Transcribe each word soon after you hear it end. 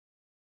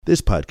This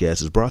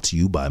podcast is brought to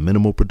you by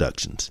Minimal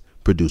Productions.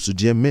 Producer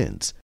Jim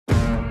Menz.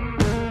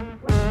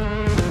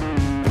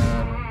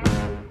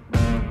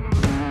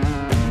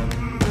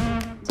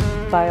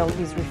 Bail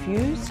is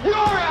refused. You're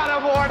out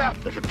of order!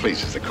 If it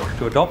pleases the court.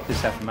 To adopt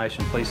this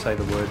affirmation, please say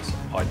the words,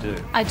 I do.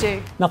 I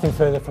do. Nothing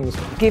further from this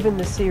witness. Given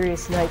the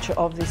serious nature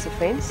of this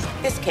offence,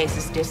 this case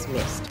is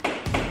dismissed.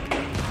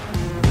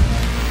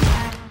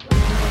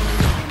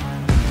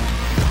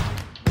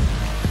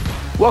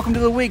 Welcome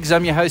to The Wigs.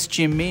 I'm your host,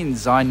 Jim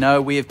Menz. I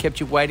know we have kept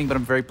you waiting, but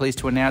I'm very pleased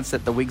to announce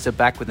that The Wigs are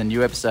back with a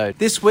new episode.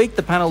 This week,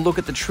 the panel look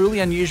at the truly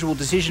unusual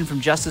decision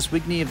from Justice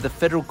Wigney of the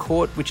Federal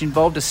Court, which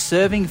involved a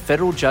serving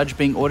federal judge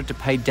being ordered to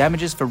pay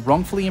damages for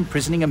wrongfully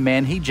imprisoning a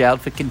man he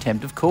jailed for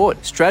contempt of court.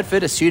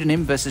 Stradford, a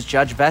pseudonym versus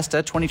Judge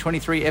Vasta,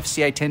 2023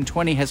 FCA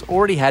 1020, has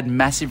already had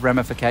massive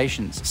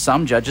ramifications.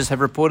 Some judges have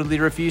reportedly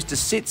refused to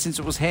sit since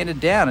it was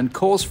handed down, and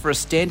calls for a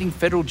standing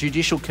federal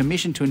judicial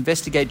commission to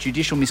investigate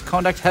judicial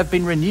misconduct have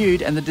been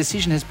renewed, and the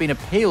decision has been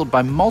appealed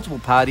by multiple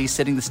parties,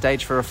 setting the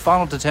stage for a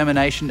final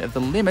determination of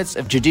the limits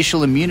of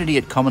judicial immunity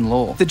at common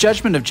law. The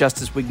judgment of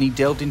Justice Wigney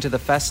delved into the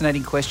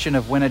fascinating question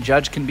of when a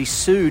judge can be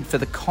sued for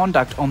the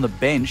conduct on the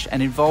bench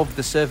and involved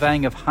the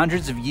surveying of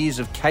hundreds of years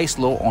of case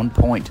law on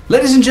point.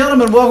 Ladies and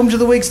gentlemen, welcome to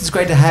The Wigs. It's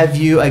great to have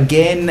you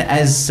again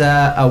as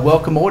a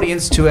welcome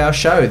audience to our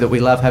show that we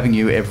love having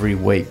you every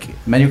week.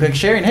 Manuel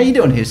Kokasharian, how you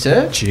doing here,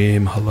 sir?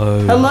 Jim,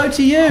 hello. Hello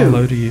to you.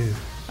 Hello to you.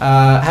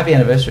 Happy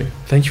anniversary.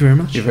 Thank you very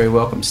much. You're very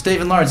welcome.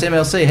 Stephen Lawrence,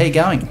 MLC, how you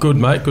going? Good,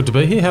 mate. Good to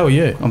be here. How are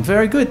you? I'm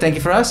very good. Thank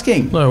you for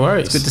asking. No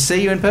worries. It's good to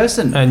see you in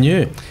person. And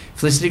you?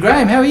 Felicity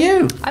Graham, how are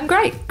you? I'm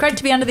great. Great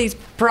to be under these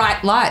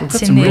bright lights. We've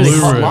got in some really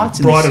this hot lights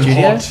in bright the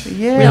and studio.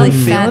 hot. Yeah, really I'm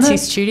feeling fancy it.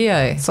 studio.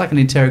 It's like an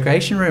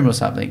interrogation room or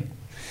something.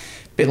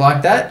 Bit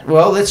like that.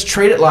 Well, let's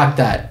treat it like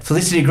that.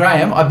 Felicity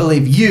Graham, I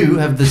believe you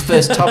have the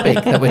first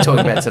topic that we're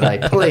talking about today.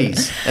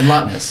 Please,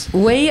 enlighten us.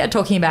 We are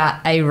talking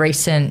about a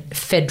recent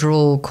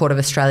Federal Court of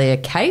Australia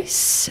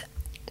case,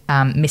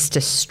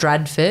 Mr.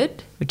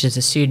 Stradford, which is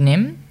a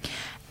pseudonym,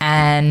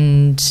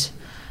 and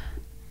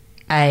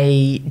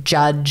a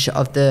judge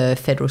of the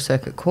Federal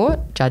Circuit Court,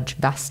 Judge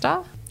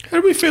Vasta.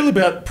 How do we feel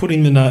about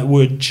putting the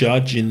word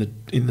judge in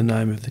the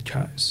name of the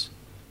case?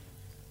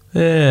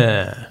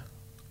 Yeah.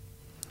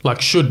 Like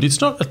should.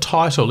 It's not a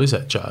title, is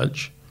it,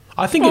 judge?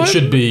 I think it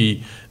should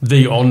be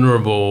the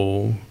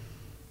Honourable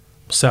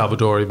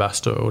Salvatore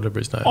Vasta or whatever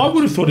his name is. I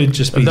would have thought it'd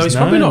just be Though his it's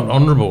probably name. not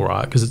honourable,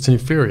 right? Because it's an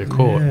inferior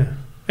court. Yeah.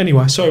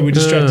 Anyway, sorry, we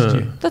distracted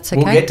you. That's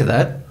okay. We'll get to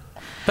that.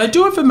 They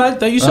do it for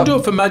they used to do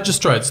it for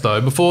magistrates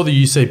though. Before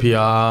the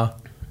UCPR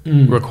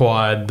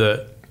required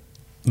that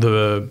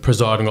the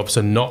presiding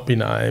officer not be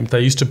named,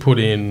 they used to put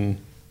in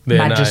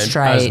their name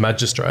as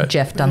magistrate.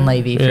 Jeff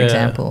Dunleavy, for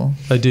example.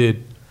 They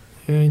did.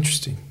 Yeah,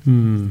 interesting.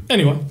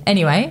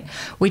 Anyway,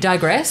 We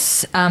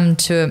digress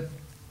to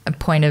a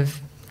point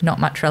of not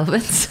much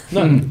relevance.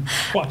 no.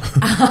 What?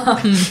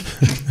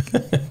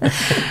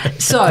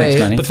 So, Thanks,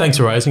 Danny. But thanks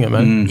for raising it,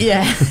 man.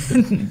 yeah,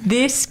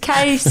 this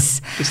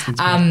case,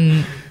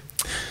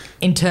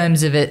 in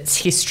terms of its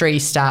history,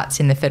 starts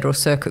in the Federal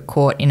Circuit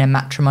Court in a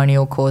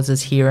matrimonial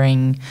causes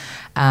hearing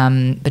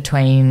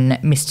between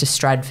Mr.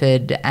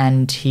 Stradford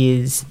and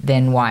his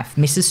then wife,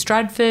 Mrs.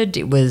 Stradford.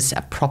 It was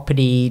a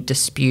property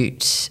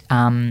dispute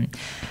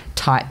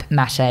type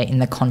matter in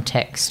the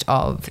context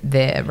of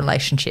their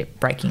relationship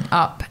breaking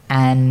up,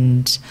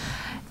 and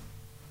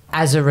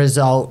as a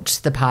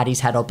result, the parties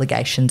had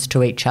obligations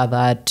to each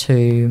other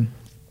to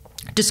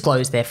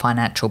disclose their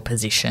financial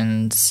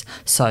positions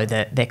so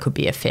that there could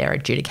be a fair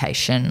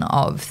adjudication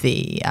of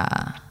the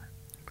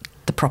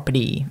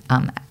property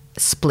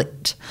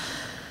split.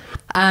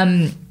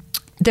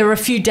 There were a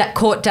few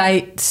court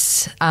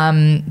dates.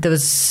 There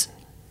was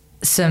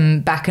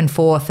some back and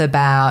forth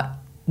about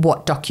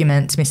what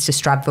documents Mr.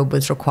 Stradford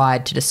was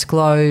required to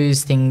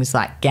disclose, things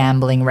like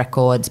gambling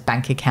records,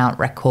 bank account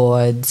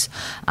records,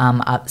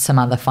 some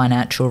other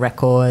financial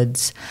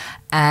records.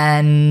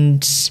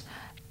 And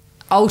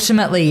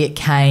ultimately it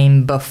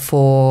came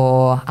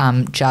before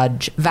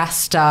Judge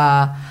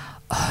Vasta,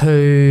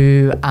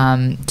 who,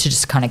 to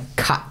just kind of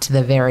cut to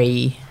the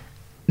very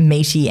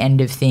meaty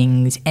end of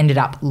things, ended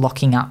up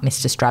locking up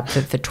Mr.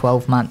 Stradford for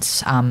 12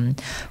 months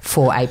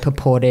for a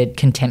purported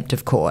contempt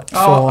of court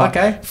for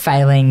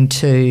failing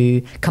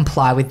to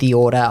comply with the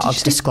order of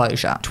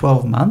disclosure.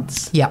 12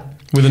 months?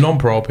 Yep. With a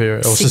non-parole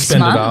period or 6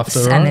 suspended months,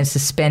 after, right? and then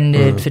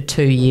suspended for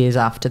 2 years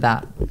after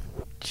that.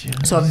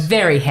 Jeez. So a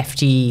very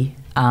hefty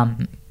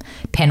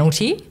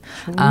penalty.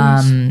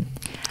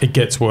 It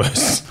gets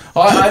worse.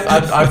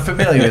 I'm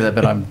familiar with it,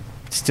 but I'm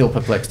still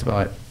perplexed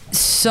by it.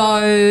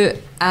 So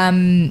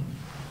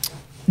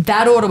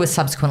that order was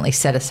subsequently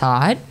set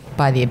aside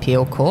by the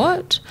appeal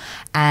court,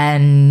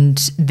 and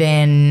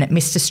then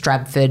Mr.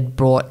 Stradford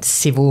brought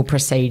civil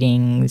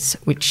proceedings,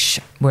 which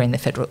were in the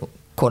federal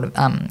court,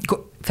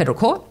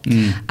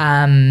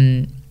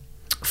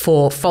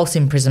 for false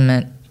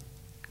imprisonment,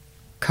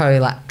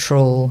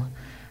 collateral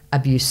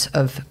abuse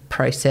of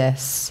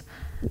process,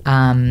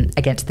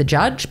 against the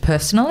judge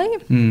personally,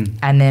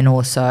 and then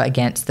also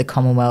against the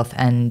Commonwealth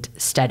and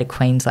State of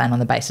Queensland on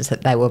the basis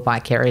that they were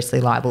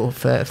vicariously liable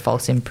for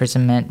false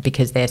imprisonment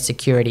because their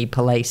security,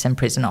 police and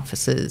prison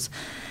officers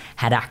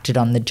had acted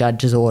on the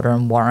judge's order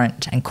and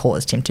warrant and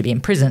caused him to be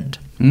imprisoned.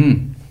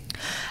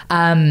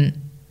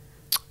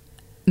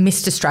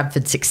 Mr.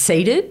 Stratford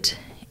succeeded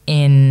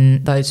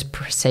in those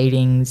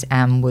proceedings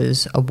and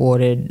was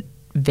awarded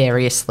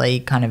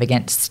variously kind of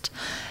against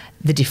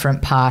the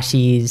different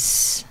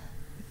parties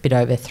a bit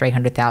over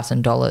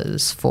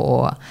 $300,000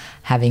 for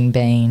having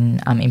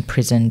been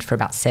imprisoned for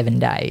about 7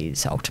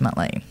 days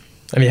ultimately.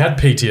 And he had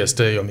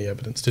PTSD on the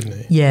evidence, didn't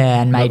he?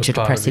 Yeah, and major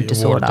depressive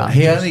disorder.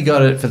 He only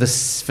got it for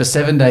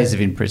 7 days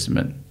of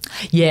imprisonment.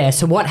 Yeah,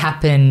 so what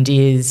happened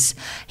is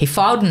he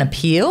filed an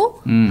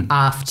appeal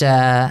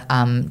after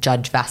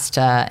Judge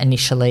Vasta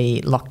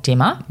initially locked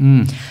him up.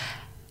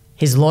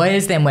 His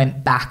lawyers then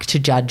went back to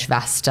Judge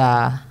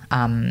Vasta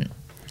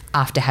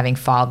after having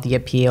filed the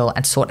appeal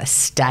and sought a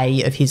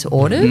stay of his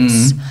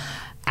orders,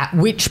 at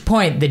which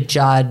point the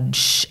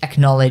judge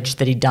acknowledged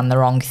that he'd done the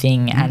wrong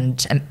thing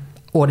and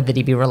ordered that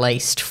he be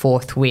released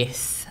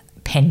forthwith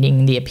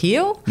pending the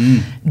appeal.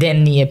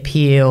 Then the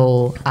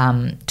appeal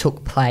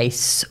took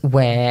place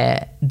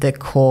where the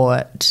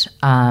court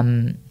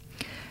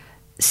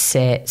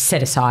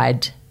set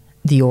aside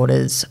the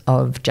orders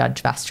of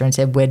Judge Vasta and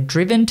said, we're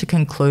driven to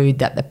conclude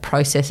that the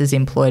processes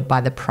employed by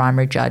the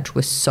primary judge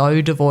were so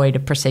devoid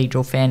of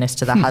procedural fairness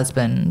to the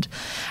husband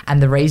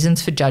and the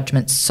reasons for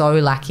judgment so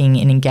lacking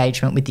in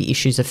engagement with the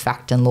issues of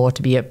fact and law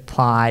to be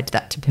applied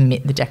that to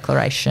permit the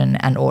declaration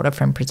and order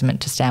for imprisonment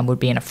to stand would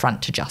be an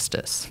affront to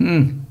justice.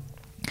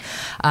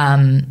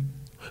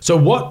 So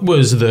what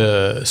was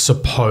the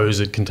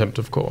supposed contempt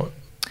of court?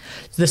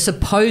 The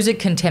supposed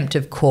contempt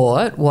of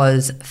court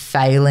was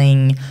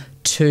failing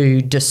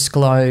to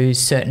disclose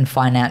certain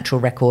financial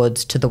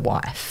records to the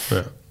wife.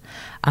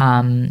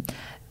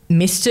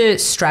 Mr.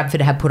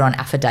 Stratford had put on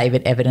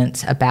affidavit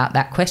evidence about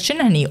that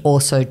question, and he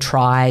also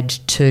tried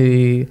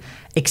to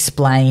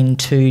explain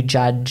to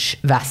Judge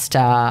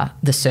Vasta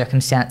the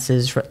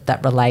circumstances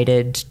that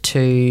related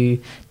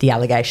to the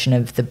allegation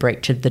of the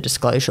breach of the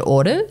disclosure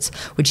orders,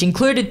 which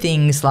included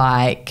things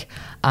like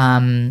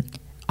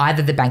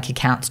either the bank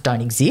accounts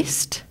don't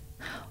exist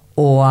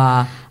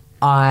or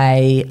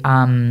I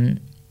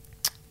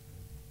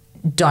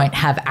don't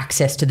have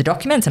access to the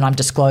documents and I've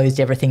disclosed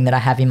everything that I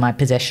have in my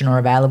possession or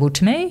available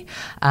to me,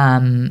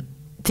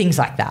 things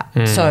like that.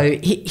 So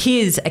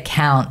his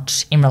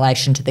account in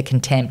relation to the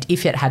contempt,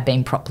 if it had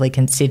been properly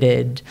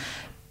considered,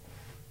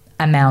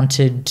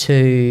 amounted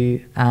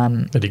to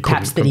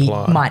perhaps that he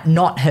might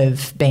not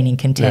have been in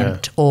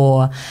contempt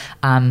or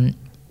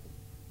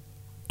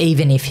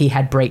even if he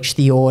had breached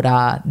the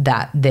order,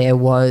 that there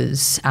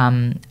was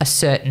a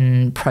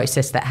certain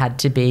process that had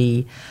to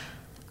be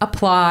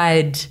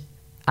applied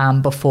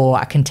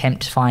before a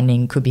contempt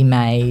finding could be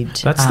made.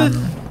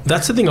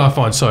 That's the thing I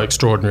find so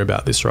extraordinary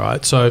about this,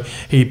 right? So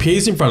he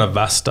appears in front of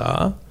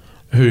Vasta,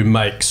 who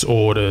makes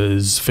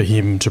orders for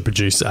him to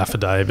produce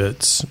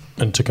affidavits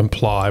and to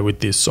comply with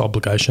this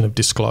obligation of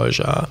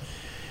disclosure.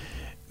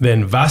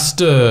 Then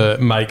Vasta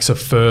makes a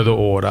further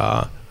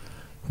order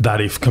that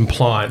if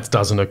compliance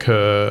doesn't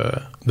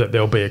occur, that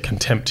there'll be a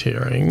contempt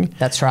hearing.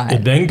 That's right.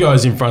 It then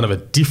goes in front of a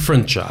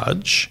different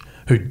judge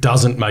who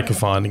doesn't make a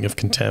finding of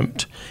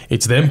contempt.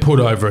 It's then put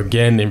over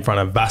again in front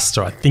of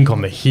Vasta, I think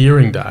on the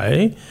hearing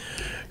day,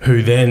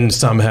 who then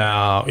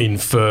somehow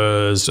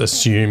concludes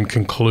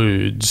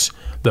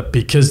that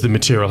because the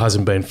material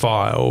hasn't been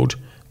filed,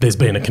 there's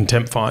been a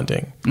contempt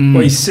finding.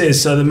 Well, he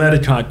says, so the matter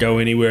can't go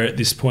anywhere at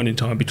this point in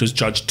time because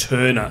Judge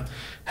Turner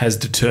has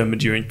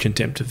determined you're in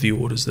contempt of the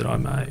orders that I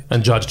made.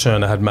 And Judge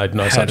Turner had made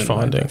no such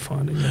finding.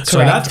 That's So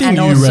correct. that thing And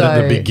you also, read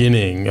at the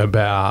beginning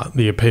about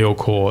the appeal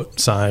court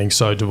saying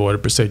so devoid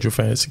of procedural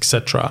fairness,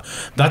 etc.,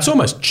 that's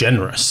almost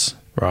generous,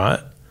 right?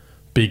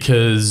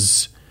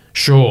 Because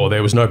sure,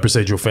 there was no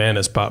procedural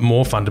fairness, but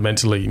more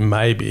fundamentally,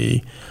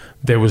 maybe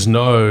there was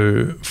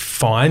no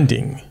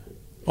finding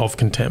of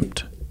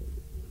contempt.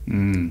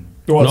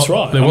 Well, that's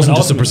right. There wasn't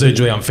just a ultimately-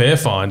 procedurally unfair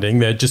finding.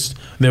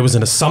 There was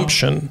an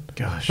assumption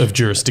of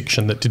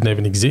jurisdiction that didn't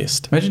even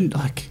exist. Imagine,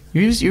 like,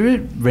 you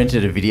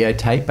rented a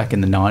videotape back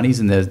in the 90s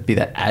and there'd be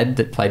that ad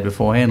that played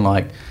beforehand,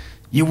 like,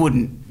 you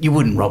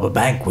wouldn't rob a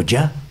bank, would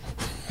you?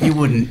 You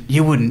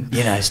wouldn't,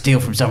 steal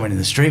from someone in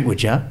the street,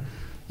 would you?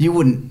 You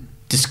wouldn't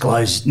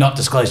not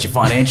disclose your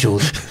financial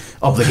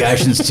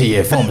obligations to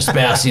your former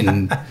spouse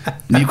in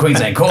New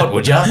Queensland Court,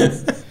 would you?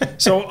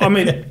 So, I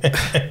mean...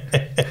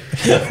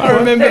 I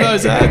remember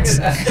those ads.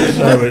 But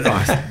they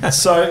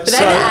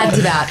had ads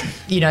about,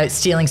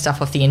 stealing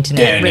stuff off the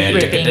internet,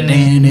 ripping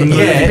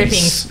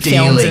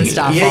films and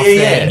stuff off the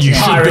internet. You should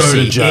go to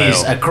Piracy jail.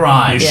 is a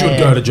crime. You should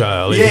go to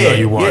jail, even though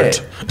you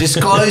won't.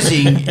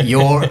 Disclosing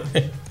your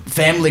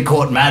family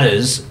court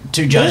matters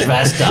to Judge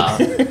Vasta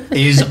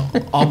is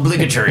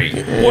obligatory.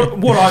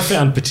 What I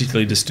found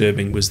particularly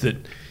disturbing was that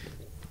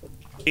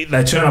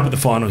they turn up at the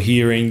final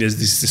hearing, there's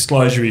this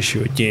disclosure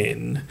issue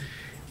again,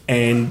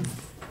 and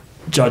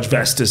Judge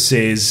Vasta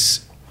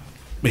says,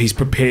 he's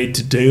prepared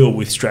to deal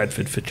with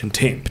Stradford for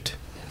contempt.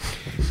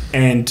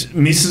 And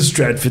Mrs.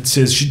 Stradford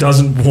says she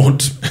doesn't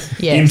want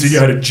him to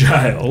go to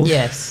jail.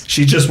 Yes.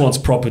 She just wants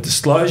proper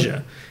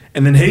disclosure.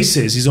 And then he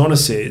says, His Honour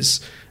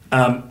says,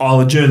 I'll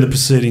adjourn the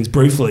proceedings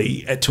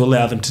briefly to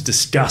allow them to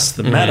discuss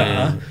the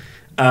matter.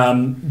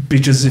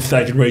 Because if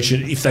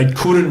they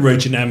couldn't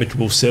reach an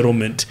amicable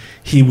settlement,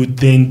 he would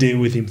then deal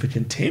with him for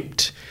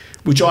contempt,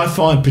 which I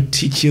find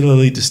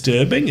particularly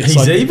disturbing.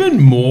 He's even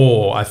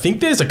more. I think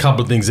there's a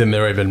couple of things in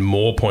there even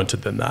more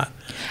pointed than that.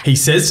 He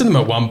says to them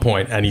at one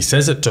point, and he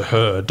says it to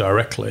her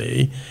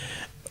directly,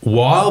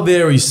 while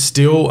there is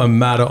still a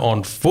matter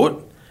on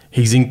foot,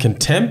 he's in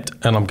contempt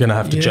and I'm going to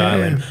have to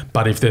jail him.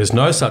 But if there's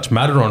no such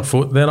matter on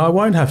foot, then I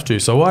won't have to.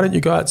 So why don't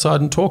you go outside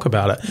and talk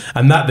about it?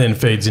 And that then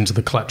feeds into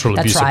the collateral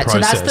abuse process. So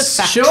that's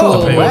the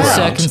factual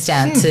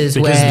circumstances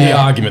because the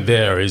argument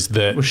there is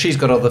that... Well, she's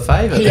got all the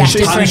favour.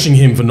 She's punishing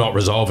him for not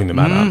resolving the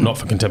matter, not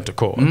for contempt of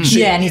court.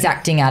 Yeah, and he's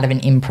acting out of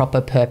an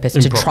improper purpose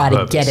to try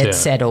to get it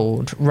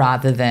settled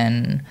rather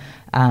than...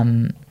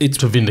 It's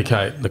to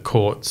vindicate the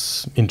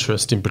court's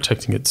interest in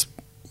protecting its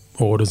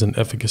orders and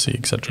efficacy,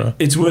 etc.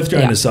 It's worth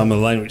going to some of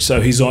the language.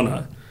 So, His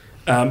Honour,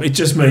 it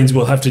just means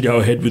we'll have to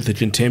go ahead with the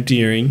contempt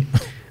hearing.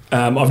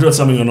 I've got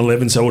something on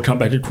 11, so we'll come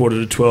back at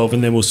 11:45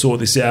 and then we'll sort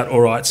this out.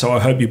 All right, so I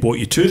hope you bought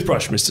your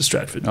toothbrush, Mr.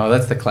 Stratford. Oh,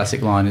 that's the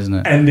classic line, isn't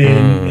it? And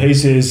then he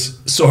says,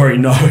 sorry,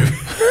 no.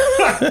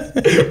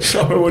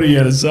 Sorry, what are you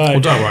going to say?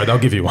 Well, don't worry, they'll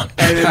give you one.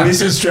 And then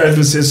Mrs.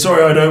 Stratford says,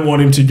 sorry, I don't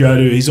want him to go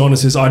to. His Honour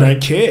says, I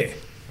don't care.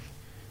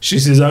 She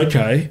says,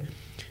 okay.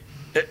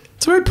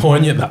 It's very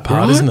poignant, that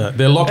part, isn't it?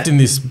 They're locked in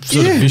this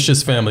sort of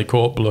vicious family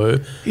court, Blue,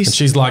 and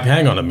she's like,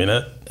 hang on a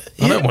minute,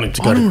 I don't want him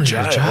to go to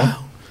jail.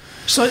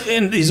 So,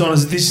 and His Honour,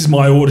 this is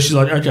my order. She's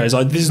like, okay,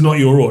 so this is not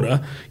your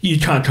order. You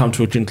can't come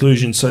to a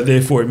conclusion, so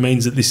therefore it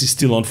means that this is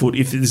still on foot.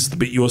 If this is the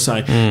bit you're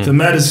saying, the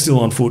matter's still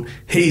on foot,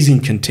 he's in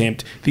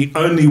contempt. The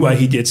only way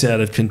he gets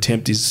out of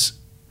contempt is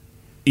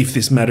if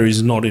this matter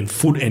is not in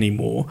foot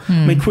anymore.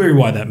 I mean, query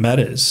why that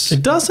matters.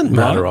 It doesn't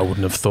matter, I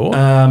wouldn't have thought.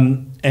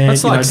 And,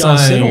 that's like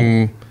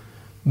saying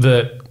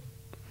that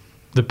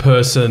the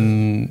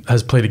person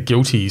has pleaded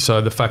guilty,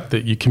 so the fact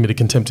that you committed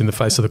contempt in the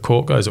face of the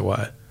court goes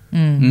away.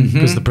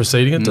 Because the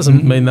proceeding, it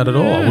doesn't mean that at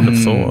all. I wouldn't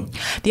have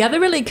thought. The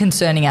other really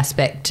concerning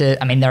aspect, there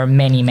are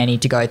many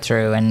to go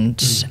through,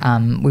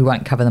 and we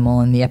won't cover them all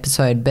in the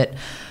episode, but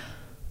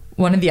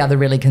one of the other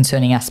really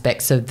concerning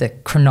aspects of the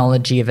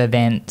chronology of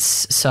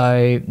events,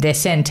 so they're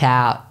sent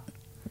out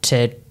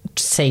to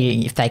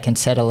see if they can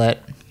settle it,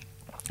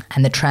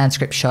 and the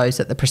transcript shows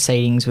that the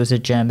proceedings was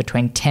adjourned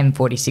between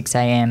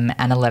 10:46am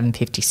and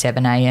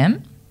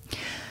 11:57am.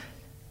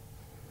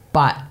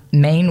 But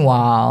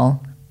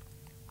meanwhile,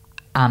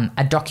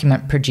 a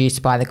document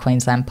produced by the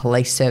Queensland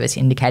Police Service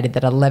indicated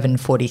that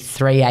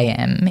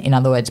 11:43am, in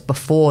other words,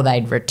 before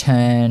they'd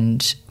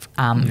returned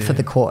for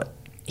the court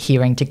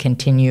hearing to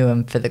continue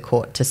and for the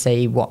court to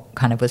see what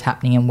kind of was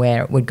happening and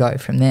where it would go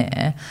from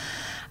there,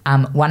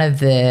 one of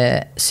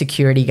the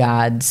security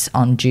guards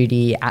on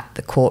duty at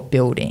the court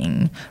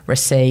building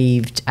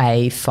received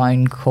a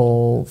phone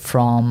call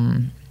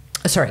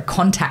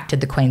contacted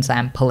the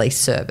Queensland Police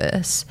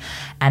Service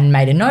and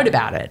made a note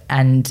about it.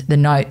 And the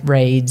note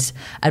reads,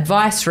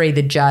 advice re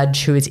the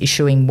judge who is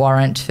issuing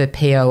warrant for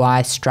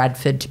POI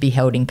Stradford to be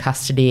held in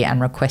custody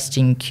and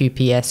requesting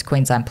QPS,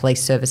 Queensland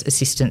Police Service,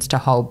 assistance to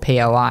hold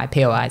POI.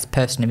 POI is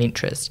person of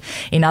interest.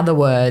 In other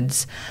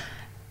words,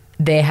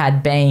 there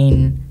had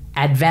been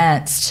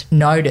advanced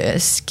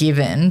notice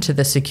given to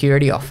the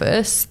security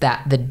officer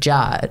that the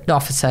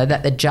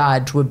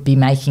judge would be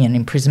making an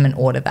imprisonment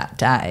order that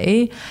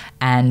day,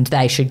 and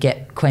they should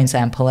get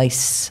Queensland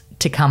Police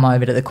to come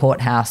over to the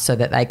courthouse so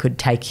that they could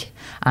take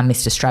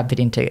Mr. Stradford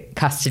into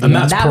custody. And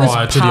that's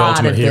prior to the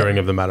ultimate hearing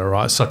of the matter,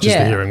 right? Such as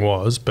the hearing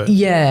was. But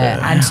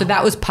and so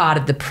that was part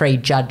of the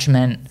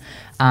pre-judgment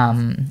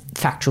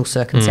factual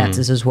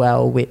circumstances as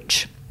well,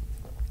 which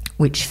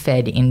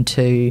fed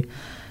into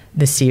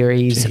the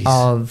series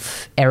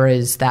of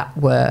errors that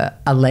were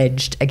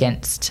alleged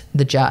against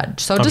the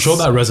judge. So I'm sure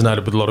that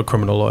resonated with a lot of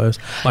criminal lawyers.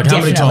 Like, how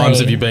many times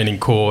have you been in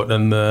court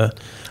and the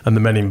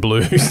men in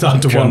blue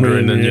start to wander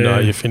in and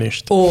you're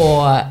finished?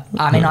 Or,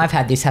 I've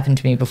had this happen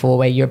to me before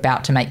where you're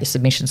about to make your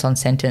submissions on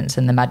sentence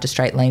and the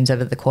magistrate leans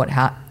over the court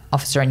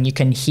officer and you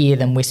can hear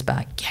them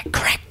whisper, get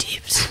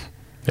correctives.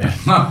 Yeah.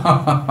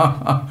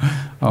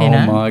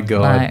 My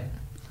God.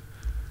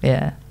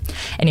 Yeah.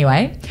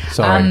 Anyway.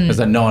 Sorry, as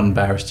a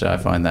non-barrister, I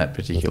find that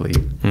particularly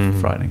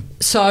frightening.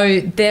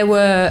 So there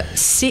were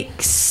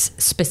 6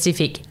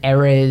 specific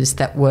errors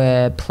that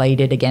were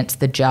pleaded against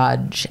the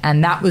judge,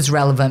 and that was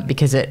relevant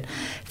because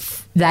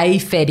they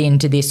fed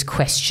into this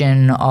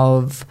question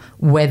of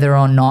whether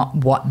or not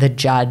what the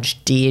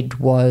judge did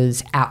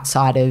was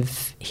outside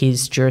of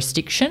his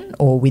jurisdiction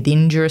or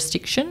within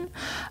jurisdiction,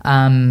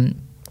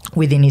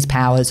 within his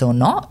powers or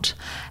not.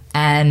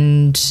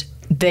 And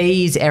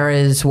these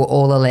errors were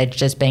all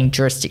alleged as being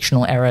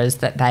jurisdictional errors,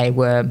 that they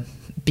were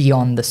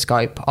beyond the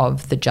scope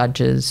of the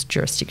judge's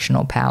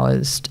jurisdictional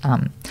powers.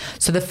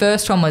 So the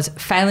first one was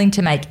failing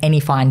to make any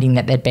finding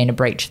that there'd been a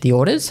breach of the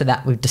orders. So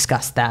that we've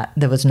discussed that.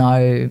 There was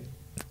no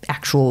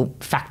actual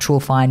factual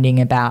finding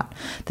about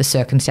the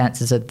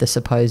circumstances of the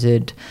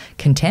supposed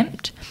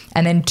contempt.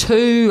 And then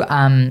 2,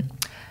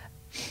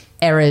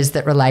 errors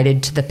that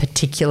related to the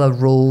particular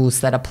rules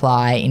that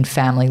apply in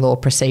family law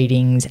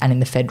proceedings and in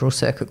the Federal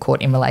Circuit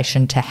Court in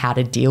relation to how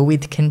to deal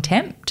with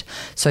contempt.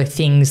 So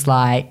things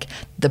like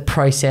the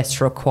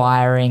process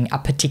requiring a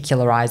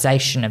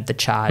particularisation of the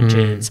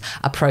charges,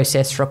 a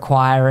process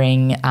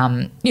requiring,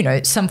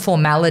 some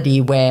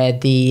formality where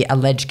the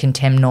alleged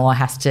contemnor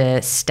has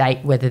to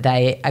state whether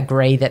they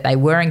agree that they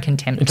were in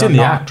contempt It's or in the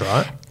not. Act,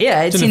 right?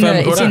 Yeah, it's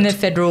in the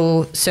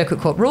Federal Circuit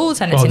Court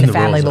rules and it's in the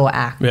Family Law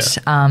Act.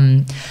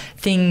 Yeah.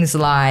 Things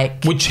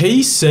like... Which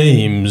he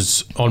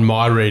seems, on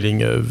my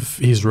reading of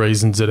his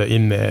reasons that are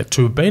in there,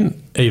 to have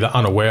been either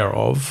unaware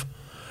of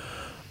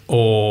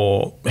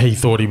or he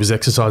thought he was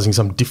exercising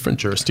some different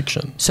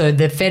jurisdiction. So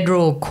the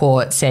federal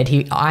court said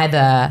he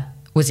either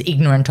was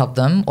ignorant of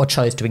them or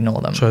chose to ignore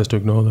them. Chose to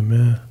ignore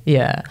them,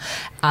 yeah.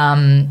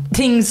 Yeah.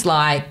 Things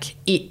like,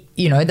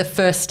 the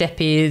first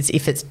step is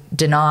if it's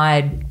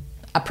denied,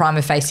 a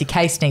prima facie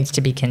case needs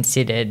to be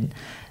considered.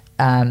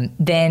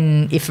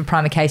 Then if a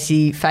prima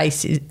facie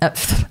case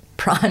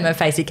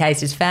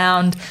is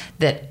found,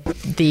 that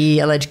the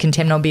alleged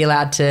contemnor will be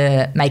allowed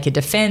to make a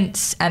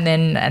defence and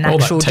then an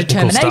All actual that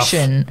technical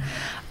determination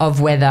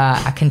of whether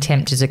a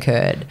contempt has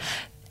occurred.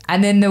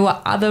 And then there were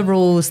other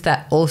rules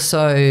that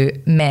also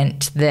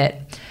meant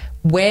that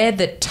where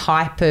the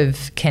type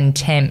of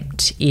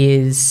contempt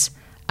is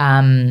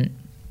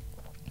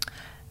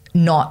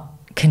not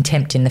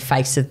contempt in the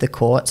face of the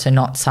court, so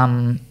not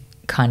some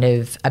kind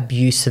of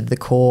abuse of the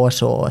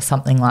court or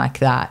something like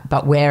that,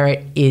 but where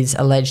it is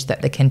alleged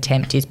that the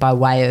contempt is by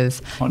way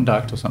of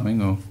conduct or something,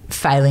 or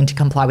failing to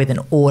comply with an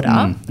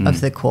order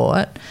of the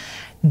court,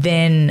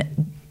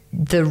 then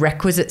the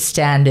requisite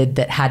standard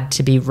that had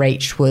to be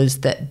reached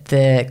was that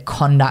the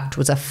conduct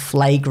was a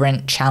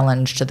flagrant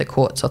challenge to the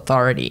court's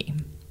authority.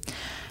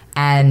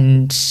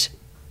 And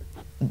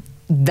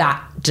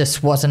that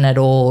just wasn't at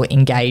all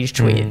engaged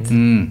with.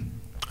 And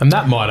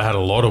that might have had a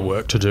lot of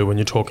work to do when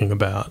you're talking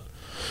about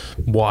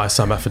why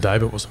some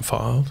affidavit wasn't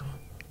filed.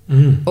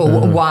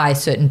 Or why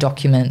certain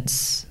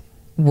documents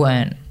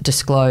weren't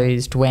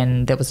disclosed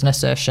when there was an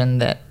assertion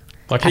that...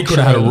 Like he could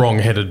have had a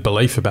wrong-headed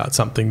belief about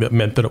something that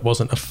meant that it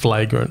wasn't a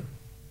flagrant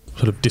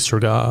sort of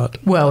disregard.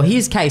 Well,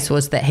 his case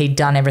was that he'd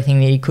done everything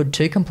that he could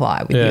to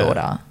comply with the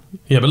order.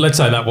 Yeah, but let's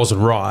say that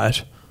wasn't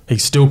right. He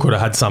still could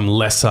have had some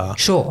lesser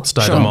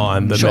state of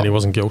mind that meant he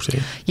wasn't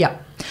guilty.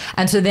 Yep.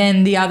 And so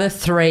then the other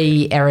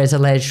 3 errors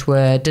alleged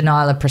were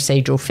denial of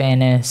procedural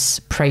fairness,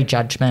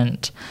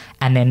 prejudgment,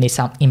 and then this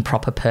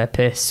improper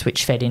purpose,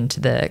 which fed into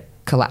the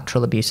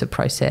collateral abuse of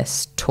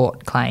process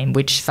tort claim,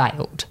 which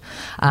failed.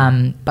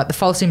 But the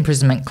false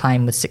imprisonment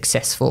claim was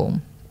successful.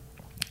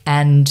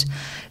 And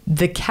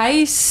the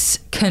case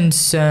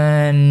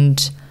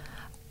concerned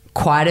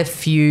quite a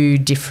few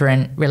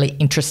different really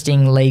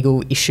interesting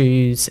legal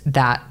issues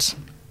that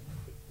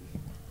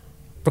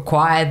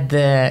required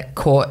the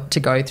court to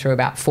go through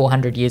about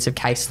 400 years of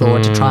case law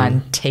to try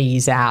and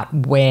tease out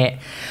where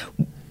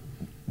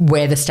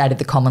the state of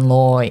the common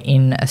law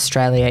in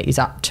Australia is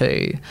up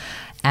to.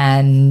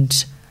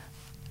 And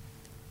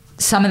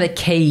some of the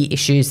key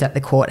issues that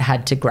the court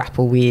had to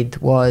grapple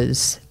with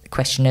was the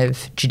question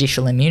of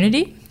judicial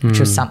immunity, which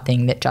was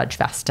something that Judge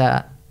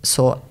Vasta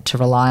sought to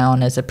rely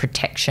on as a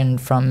protection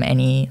from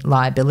any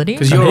liability.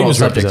 Because you're all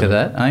subject to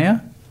that, are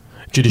you?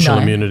 Judicial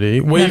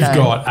immunity. We've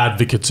got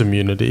advocates'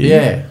 immunity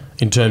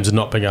in terms of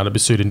not being able to be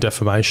sued in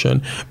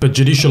defamation, but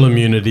judicial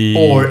immunity...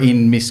 Or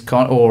in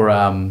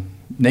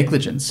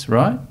negligence,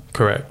 right?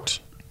 Correct.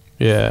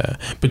 Yeah.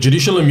 But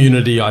judicial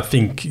immunity, I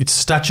think it's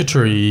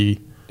statutory...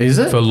 Is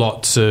it? For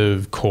lots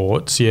of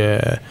courts,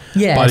 Yeah.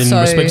 But in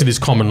respect to this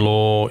common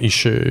law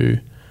issue...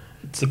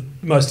 It's the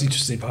most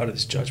interesting part of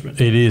this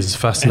judgment. It is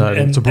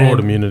fascinating. It's a broad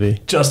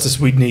immunity. Justice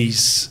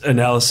Whitney's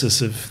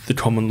analysis of the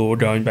common law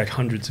going back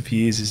hundreds of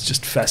years is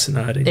just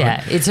fascinating.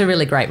 Yeah, it's a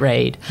really great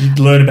read. You'd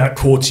learn about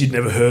courts you'd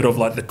never heard of,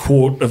 like the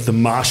Court of the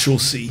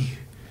Marshalsea,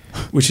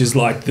 which is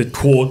like a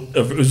court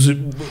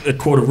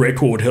of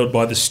record held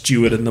by the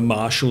steward and the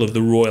marshal of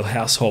the royal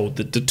household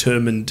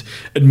that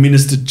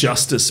administered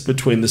justice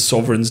between the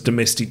sovereign's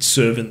domestic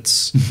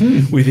servants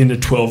within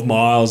 12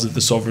 miles of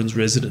the sovereign's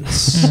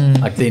residence.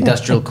 Like the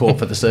industrial court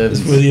for the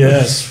servants. Well,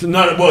 yes.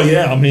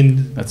 I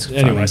mean, that's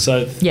anyway. funny.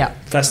 So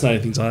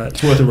fascinating things like that.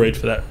 It's worth a read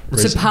for that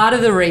reason. So part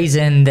of the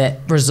reason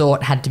that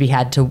resort had to be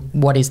had to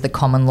what is the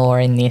common law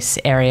in this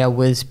area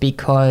was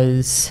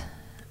because,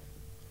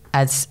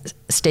 as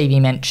Stevie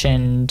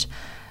mentioned,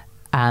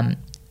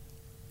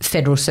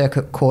 Federal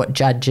Circuit Court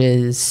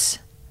judges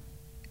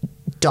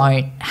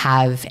don't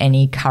have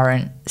any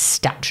current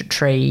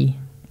statutory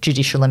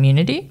judicial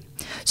immunity.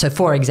 So,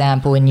 for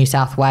example, in New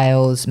South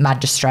Wales,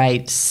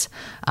 magistrates,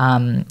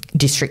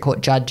 district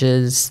court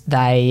judges,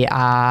 they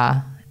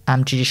are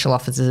judicial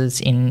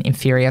officers in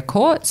inferior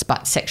courts,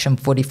 but Section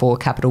 44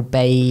 capital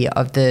B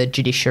of the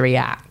Judiciary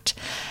Act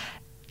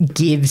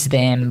gives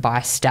them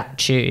by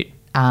statute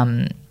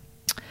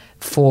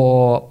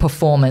for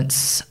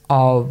performance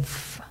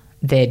of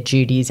their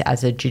duties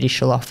as a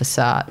judicial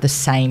officer the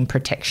same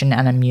protection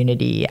and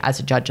immunity as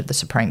a judge of the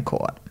Supreme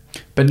Court.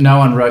 But no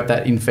one wrote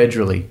that in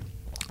federally.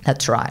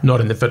 That's right.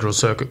 Not in the Federal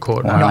Circuit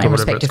Court. No, Not in whatever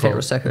respect it's to Federal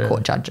called. Circuit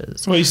Court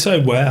judges. Well, you say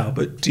wow,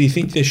 but do you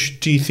think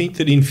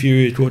that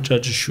inferior court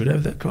judges should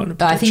have that kind of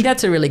protection? I think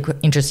that's a really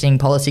interesting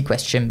policy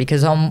question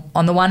because on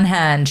the one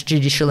hand,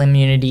 judicial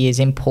immunity is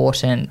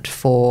important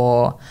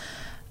for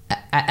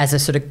as a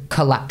sort of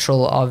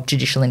collateral of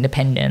judicial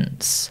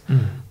independence.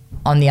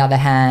 On the other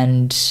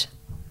hand,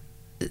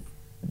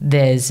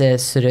 there's a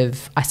sort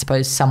of, I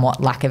suppose,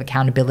 somewhat lack of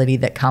accountability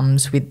that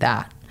comes with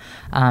that.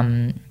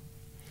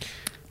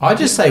 I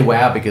just say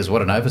wow because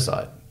what an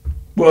oversight.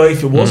 Well,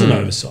 if it was an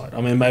oversight, I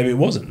mean, maybe it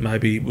wasn't.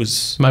 Maybe it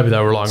was. Maybe they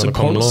were relying on some the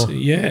common law. policy,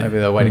 Yeah. Maybe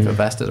they were waiting for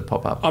Vasta to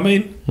pop up. I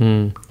mean,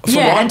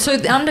 And so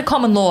under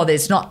common law,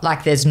 there's not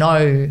like there's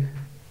no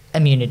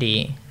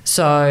immunity.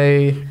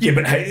 So yeah,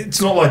 but hey,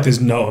 it's not like there's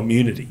no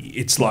immunity.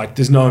 It's like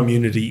there's no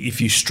immunity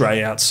if you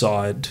stray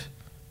outside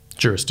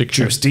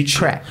Jurisdiction.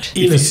 correct.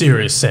 In a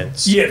serious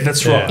sense. Yeah,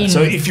 that's Yeah. right.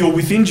 So if you're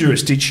within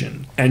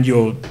jurisdiction and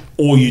you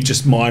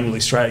just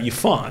minorly stray out, you're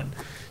fine.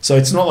 So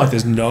it's not like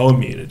there's no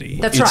immunity.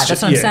 That's It's right,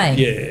 that's what I'm saying.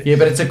 Yeah. Yeah,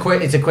 but it's a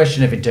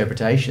question of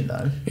interpretation,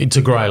 though. It's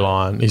a grey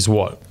line, is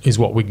what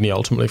Wigney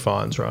ultimately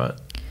finds, right?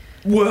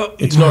 Well,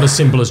 It's not as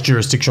simple as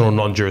jurisdictional or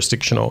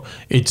non-jurisdictional.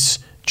 It's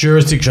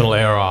jurisdictional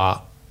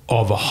error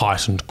of a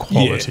heightened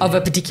quality. Of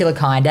a particular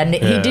kind. And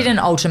he didn't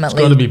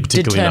ultimately It's gotta be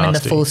particularly determine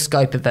nasty. the full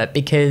scope of it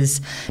because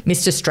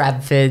Mr.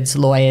 Stratford's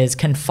lawyers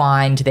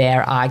confined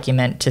their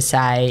argument to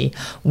say,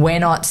 we're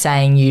not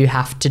saying you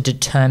have to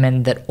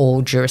determine that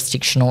all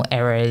jurisdictional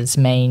errors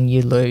mean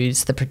you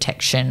lose the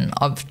protection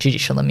of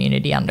judicial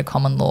immunity under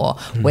common law.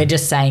 We're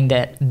just saying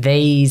that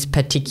these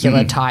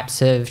particular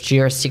types of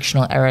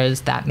jurisdictional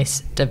errors that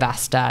Mr.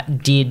 Vasta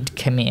did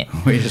commit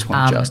We just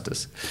want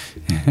justice.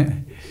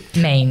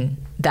 mean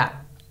that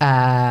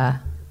I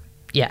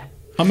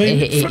mean,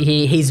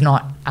 he's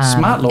not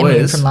Smart immune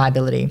lawyers. from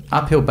liability.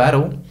 Uphill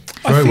battle.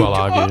 Very well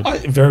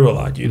argued. Very well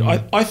argued.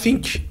 I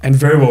think, and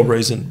very well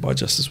reasoned by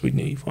Justice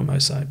Wigney, if I may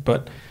say.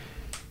 But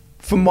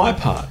for my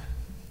part,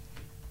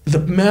 the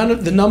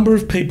number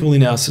of people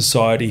in our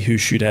society who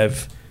should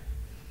have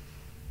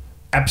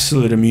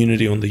absolute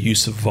immunity on the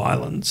use of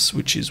violence,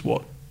 which is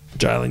what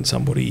jailing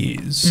somebody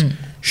is,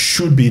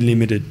 should be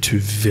limited to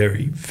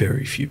very,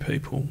 very few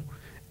people.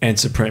 And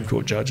Superior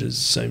Court judges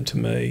seem to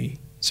me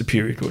to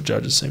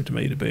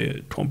be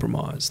a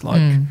compromise.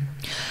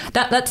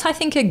 That's, I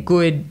think, a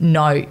good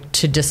note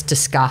to just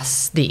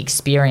discuss the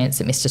experience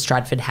that Mr.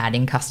 Stratford had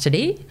in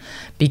custody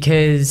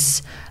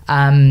because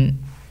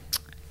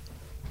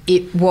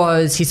it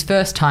was his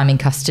first time in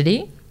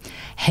custody.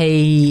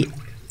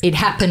 It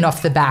happened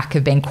off the back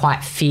of being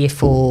quite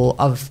fearful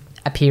of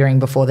appearing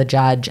before the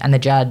judge and the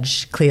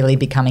judge clearly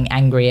becoming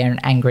angrier and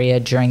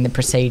angrier during the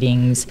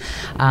proceedings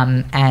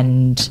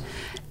and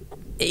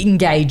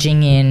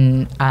engaging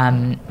in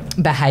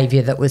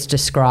behaviour that was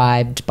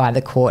described by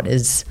the court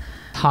as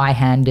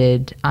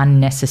high-handed,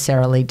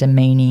 unnecessarily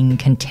demeaning,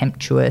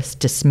 contemptuous,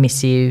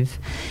 dismissive.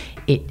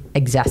 It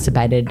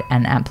exacerbated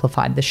and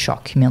amplified the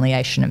shock,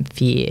 humiliation and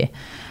fear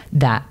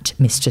that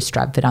Mr.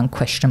 Stratford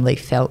unquestionably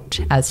felt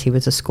as he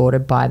was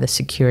escorted by the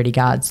security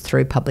guards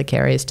through public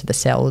areas to the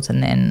cells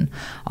and then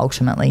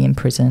ultimately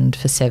imprisoned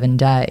for 7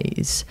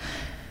 days.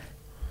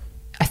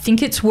 I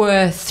think it's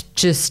worth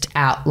just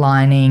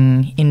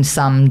outlining in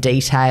some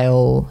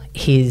detail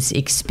his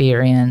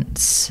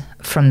experience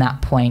from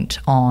that point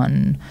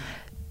on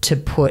to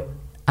put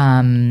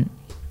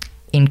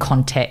in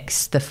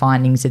context the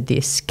findings of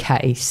this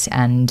case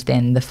and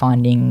then the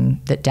finding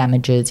that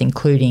damages,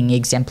 including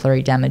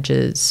exemplary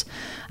damages,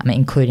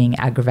 including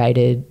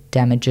aggravated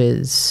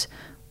damages,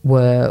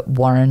 were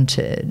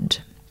warranted.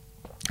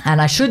 And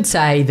I should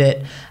say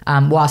that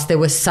whilst there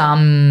were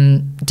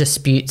some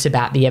disputes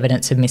about the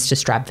evidence of Mr.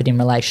 Stratford in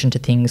relation to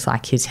things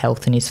like his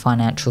health and his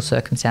financial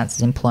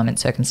circumstances, employment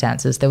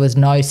circumstances, there was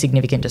no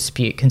significant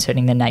dispute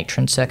concerning the nature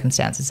and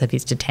circumstances of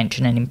his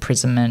detention and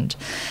imprisonment.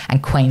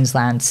 And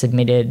Queensland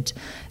submitted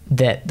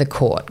that the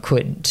court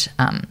could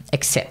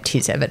accept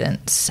his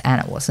evidence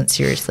and it wasn't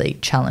seriously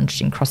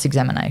challenged in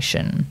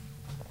cross-examination.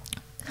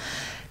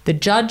 The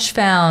judge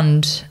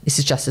found, this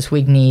is Justice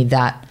Wigney,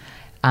 that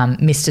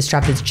Mr.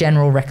 Stratford's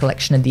general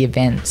recollection of the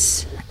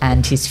events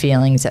and his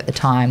feelings at the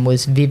time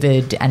was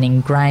vivid and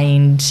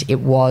ingrained. He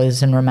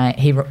was and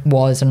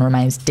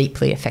remains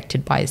deeply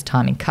affected by his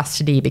time in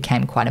custody. He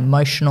became quite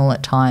emotional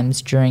at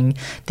times during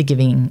the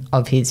giving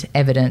of his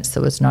evidence.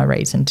 There was no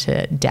reason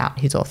to doubt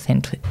his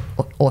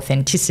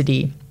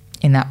authenticity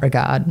in that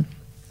regard.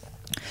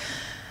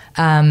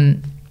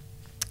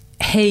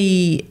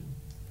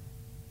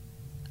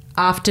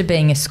 After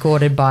being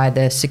escorted by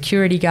the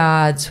security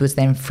guards, was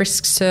then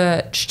frisk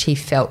searched. He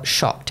felt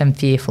shocked and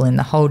fearful in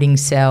the holding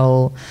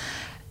cell.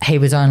 he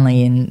was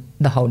only in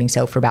the holding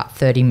cell for about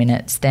 30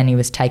 minutes. Then he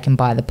was taken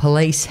by the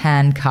police,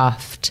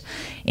 handcuffed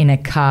in a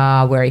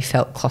car where he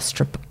felt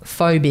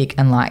claustrophobic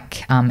and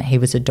like he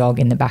was a dog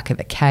in the back of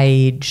a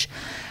cage.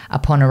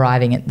 Upon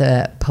arriving at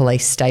the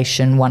police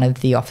station, one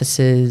of the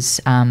officers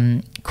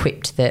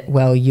quipped that,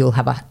 well, you'll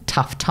have a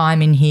tough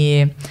time in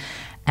here.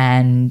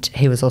 And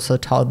he was also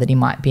told that he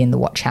might be in the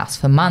watch house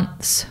for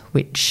months,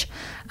 which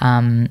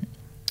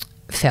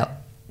felt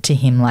to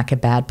him like a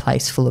bad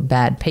place full of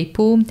bad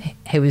people.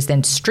 He was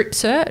then strip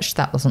searched.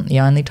 That wasn't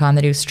the only time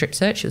that he was strip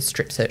searched. He was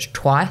strip searched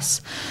twice,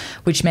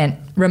 which meant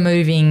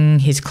removing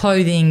his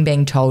clothing,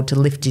 being told to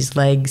lift his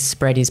legs,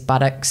 spread his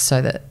buttocks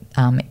so that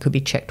it could be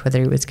checked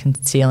whether he was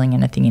concealing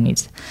anything in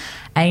his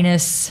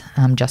anus.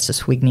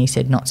 Justice Wigney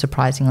said, not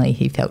surprisingly,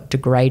 he felt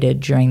degraded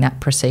during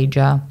that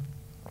procedure.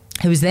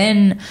 He was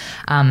then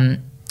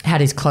had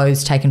his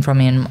clothes taken from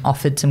him,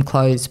 offered some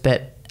clothes,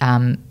 but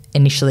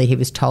initially he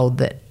was told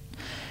that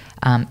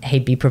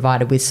he'd be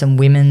provided with some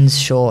women's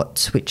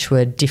shorts, which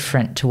were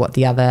different to what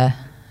the other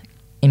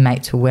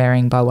inmates were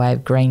wearing by way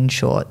of green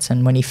shorts.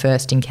 And when he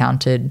first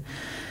encountered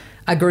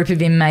a group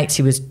of inmates,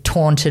 he was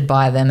taunted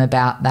by them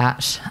about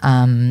that.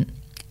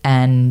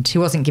 And he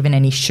wasn't given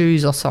any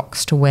shoes or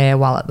socks to wear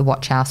while at the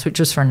watch house, which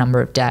was for a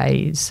number of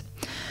days.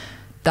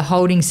 The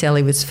holding cell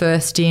he was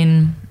first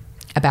in,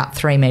 about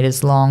 3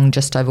 metres long,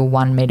 just over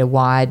 1 metre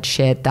wide,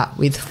 shared that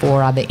with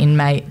 4 other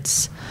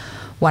inmates.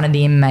 One of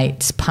the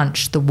inmates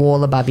punched the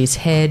wall above his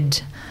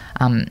head.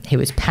 He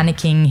was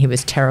panicking, he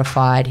was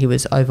terrified, he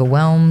was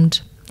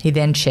overwhelmed. He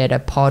then shared a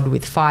pod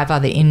with 5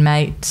 other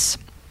inmates.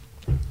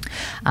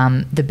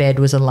 The bed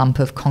was a lump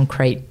of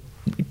concrete,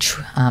 which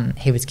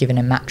he was given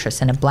a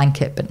mattress and a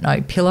blanket but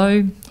no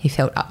pillow. He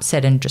felt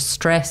upset and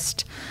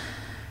distressed.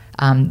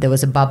 There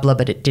was a bubbler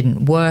but it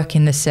didn't work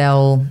in the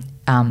cell.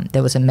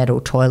 There was a metal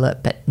toilet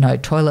but no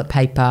toilet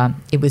paper.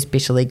 It was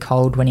bitterly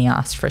cold when he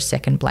asked for a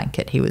second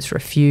blanket. He was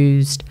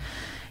refused.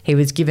 He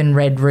was given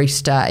Red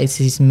Rooster as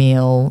his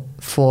meal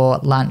for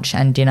lunch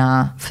and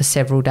dinner for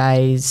several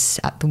days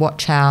at the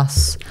watch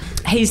house.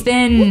 He's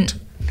then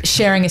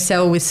sharing a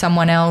cell with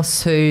someone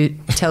else who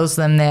tells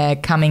them they're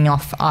coming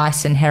off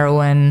ice and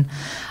heroin,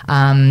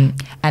 and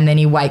then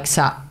he wakes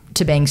up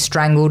to being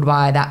strangled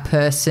by that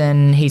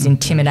person. He's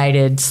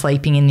intimidated,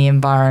 sleeping in the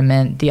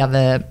environment. The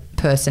other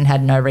person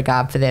had no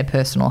regard for their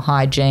personal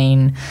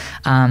hygiene.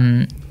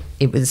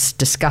 It was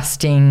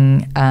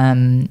disgusting.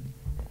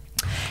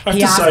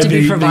 He asked to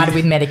be provided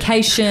with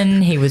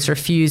medication. He was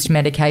refused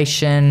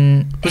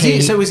medication.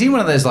 Was he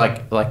one of those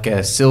like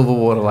a silver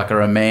water, like a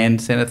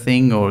remand centre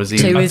thing, or was he?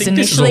 So he was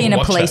initially in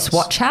a police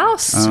watch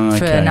house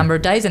for a number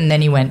of days, and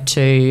then he went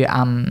to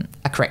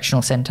a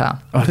correctional centre.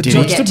 Oh, the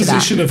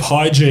juxtaposition of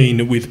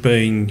hygiene with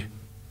being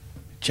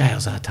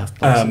jails are tough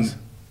places.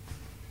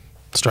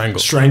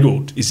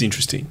 Strangled is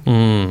interesting.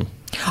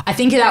 I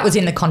think that was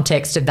in the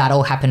context of that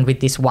all happened with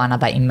this one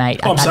other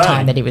inmate at that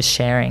time that he was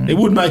sharing. It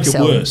would make it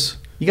worse.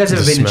 You guys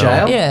ever been to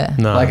jail? Yeah.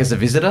 No. Like as a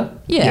visitor?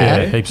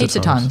 Yeah, heaps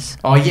of times.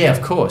 Oh, yeah,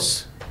 of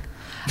course.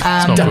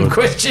 Dumb good.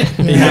 question.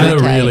 He had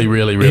a really,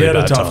 really, really had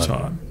bad a tough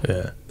time.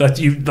 Yeah.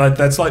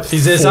 That's like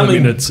Is there 4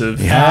 something minutes of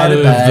out of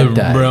the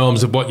day.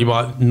 realms of what you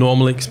might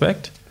normally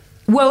expect?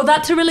 Well,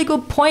 that's a really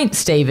good point,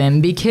 Stephen,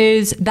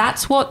 because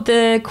that's what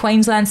the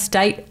Queensland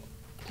State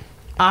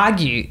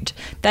argued.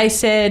 They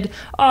said,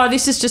 oh,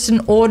 this is just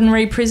an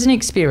ordinary prison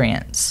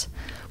experience,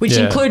 which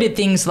included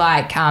things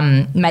like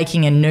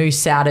making a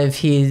noose out of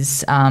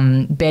his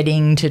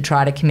bedding to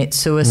try to commit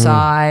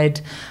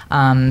suicide,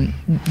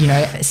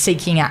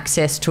 seeking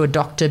access to a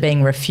doctor,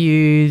 being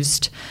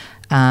refused,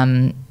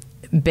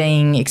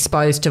 being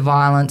exposed to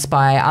violence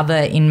by other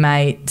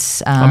inmates.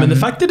 The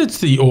fact that it's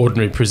the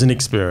ordinary prison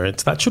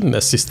experience, that shouldn't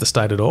assist the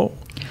state at all.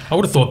 I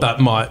would have thought that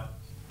might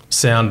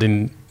sound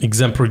in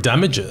exemplary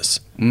damages,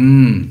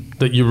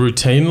 that you're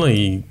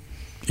routinely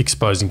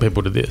exposing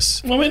people to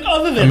this.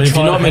 Other than if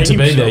you're not meant to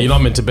be there, you're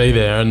not meant to be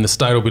there, and the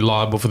state will be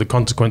liable for the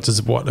consequences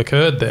of what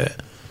occurred there,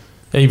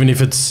 even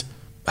if it's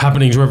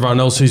happening to everyone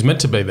else who's meant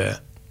to be there,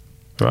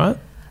 right?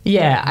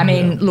 Yeah,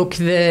 look,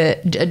 the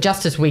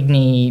Justice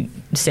Wigney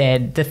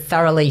said the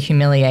thoroughly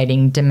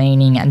humiliating,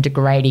 demeaning and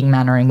degrading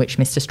manner in which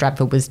Mr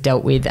Stratford was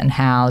dealt with and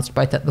housed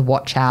both at the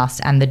watch house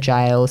and the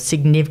jail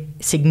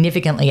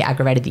significantly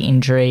aggravated the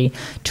injury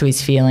to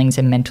his feelings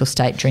and mental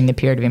state during the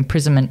period of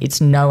imprisonment.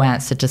 It's no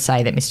answer to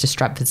say that Mr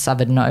Stratford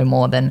suffered no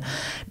more than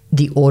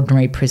the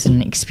ordinary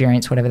prison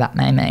experience, whatever that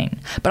may mean.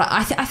 But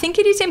I think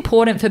it is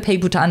important for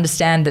people to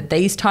understand that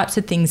these types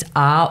of things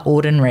are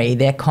ordinary.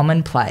 They're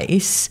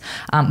commonplace.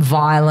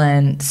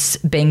 Violence,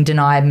 being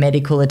denied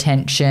medical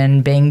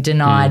attention, being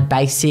denied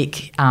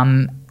basic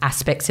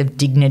aspects of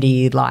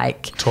dignity,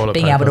 like toilet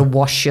being paper. able to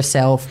wash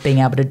yourself, being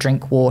able to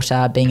drink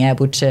water, being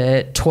able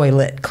to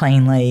toilet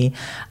cleanly.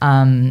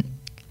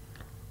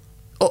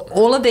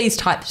 All of these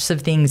types of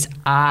things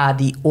are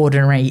the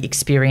ordinary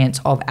experience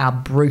of our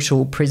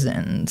brutal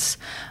prisons.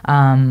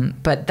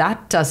 But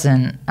that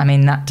doesn't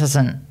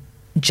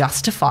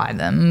justify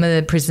them.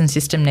 The prison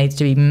system needs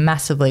to be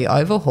massively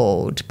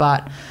overhauled.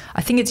 But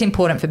I think it's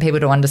important for people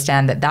to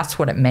understand that that's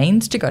what it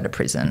means to go to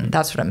prison.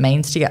 That's what it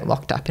means to get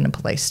locked up in a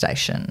police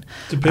station.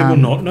 Do people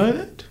not know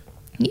that?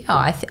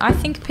 Yeah, I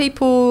think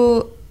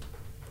people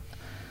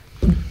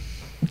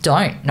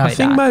don't know that. I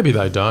think maybe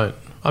they don't.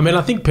 I mean,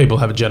 I think people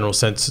have a general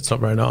sense it's not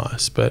very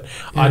nice, but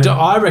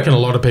I reckon a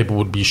lot of people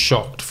would be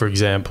shocked, for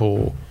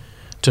example,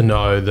 to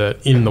know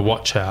that in the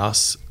watch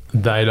house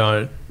they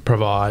don't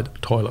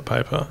provide toilet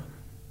paper.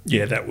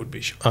 Yeah, that would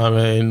be shocking. I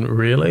mean,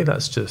 really?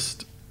 That's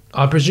just...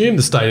 I presume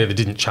the state either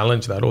didn't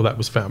challenge that or that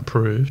was found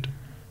proved.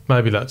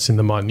 Maybe that's in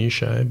the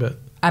minutiae, but...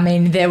 I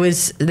mean, there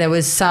was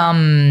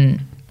some...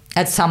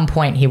 At some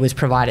point he was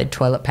provided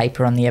toilet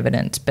paper on the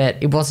evidence, but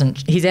it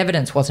wasn't... His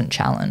evidence wasn't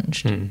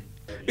challenged.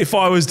 If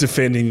I was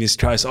defending this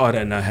case, I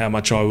don't know how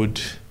much I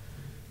would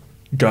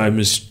go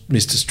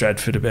Mr.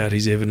 Stratford about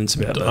his evidence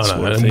about that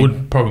sort of thing. It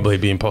would probably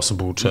be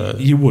impossible to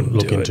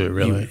look into,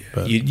 really.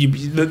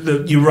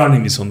 You're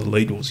running this on the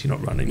legals. You're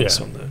not running this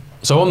on the...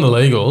 So on the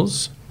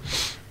legals...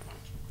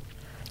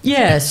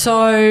 Yeah,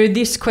 so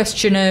this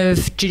question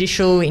of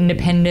judicial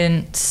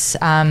independence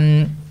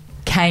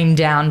came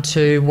down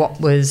to what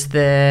was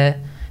the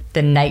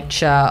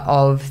nature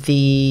of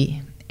the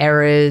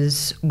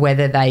errors,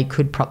 whether they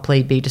could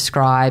properly be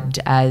described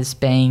as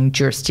being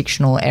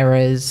jurisdictional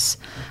errors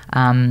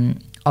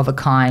of a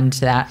kind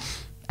that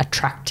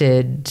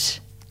attracted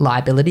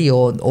liability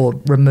or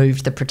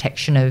removed the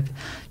protection of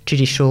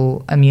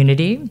judicial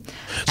immunity.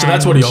 So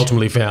that's what he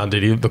ultimately found,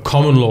 did he? The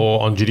common law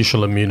on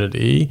judicial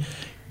immunity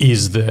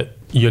is that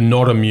you're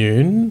not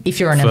immune... If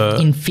you're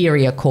an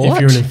inferior court.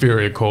 If you're an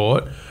inferior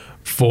court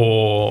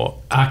for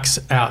acts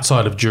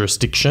outside of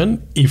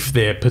jurisdiction, if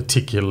they're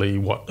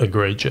particularly,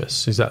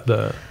 egregious. Is that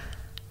the...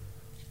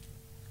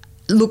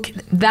 Look,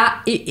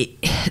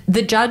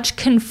 the judge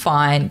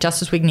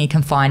Justice Wigney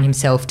confined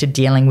himself to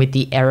dealing with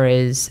the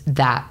errors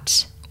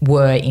that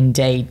were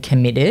indeed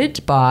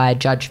committed by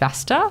Judge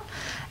Vasta,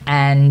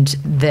 and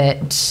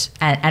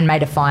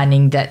made a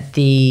finding that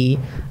the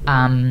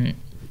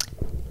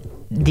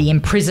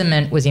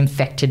imprisonment was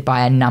infected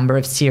by a number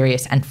of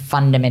serious and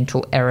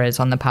fundamental errors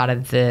on the part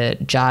of the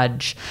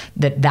judge,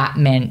 that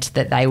meant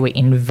that they were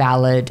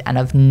invalid and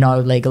of no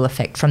legal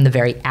effect from the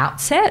very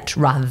outset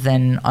rather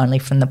than only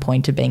from the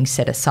point of being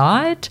set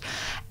aside.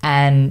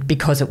 And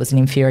because it was an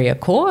inferior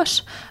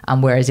court,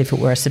 whereas if it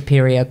were a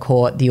superior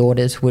court, the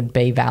orders would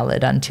be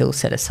valid until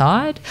set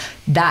aside.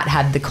 That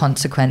had the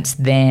consequence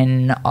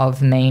then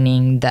of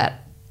meaning that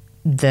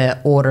the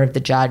order of the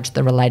judge,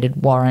 the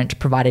related warrant,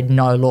 provided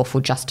no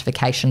lawful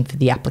justification for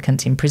the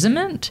applicant's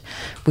imprisonment,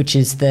 which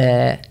is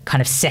the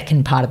kind of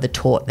second part of the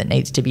tort that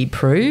needs to be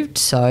proved.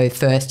 So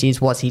first is,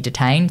 was he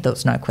detained? There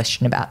was no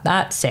question about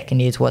that.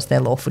 Second is, was there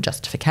lawful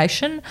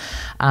justification?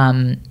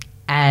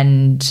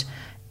 And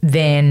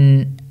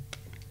then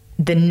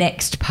the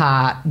next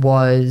part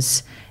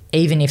was,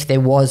 even if there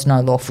was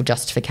no lawful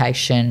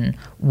justification,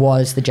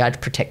 was the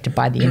judge protected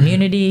by the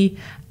immunity?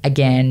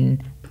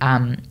 Again,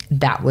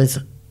 that was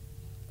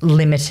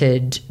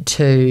limited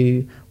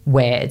to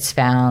where it's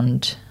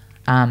found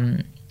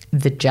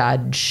the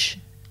judge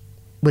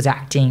was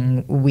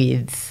acting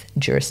with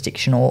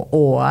jurisdiction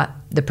or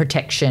the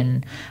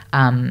protection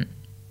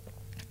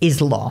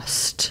is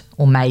lost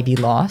or may be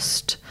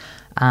lost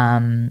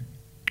where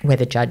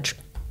the judge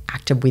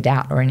acted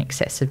without or in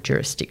excess of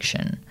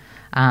jurisdiction.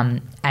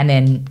 And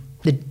then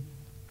the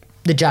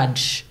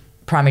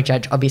primary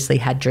judge obviously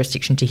had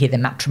jurisdiction to hear the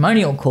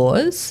matrimonial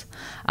cause,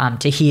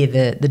 to hear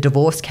the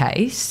divorce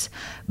case,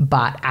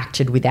 but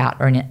acted without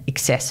or in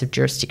excess of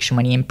jurisdiction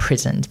when he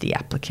imprisoned the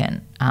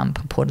applicant,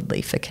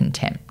 purportedly for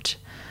contempt.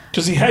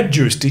 Because he had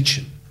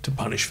jurisdiction to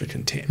punish for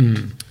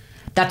contempt.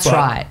 That's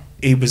right.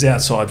 He was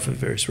outside for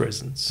various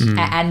reasons.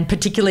 And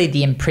particularly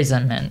the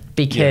imprisonment,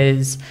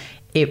 because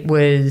it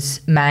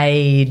was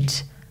made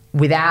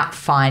without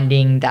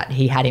finding that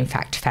he had in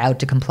fact failed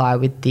to comply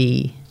with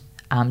the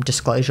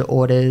disclosure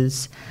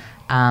orders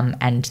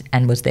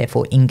and was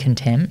therefore in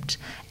contempt,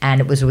 and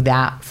it was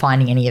without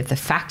finding any of the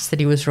facts that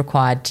he was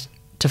required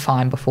to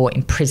find before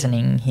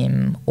imprisoning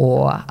him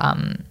or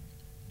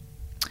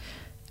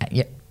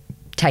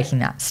taking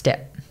that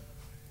step.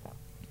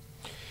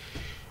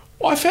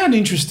 Well, I found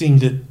interesting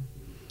that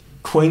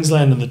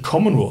Queensland and the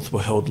Commonwealth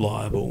were held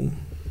liable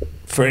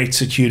for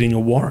executing a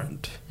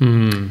warrant.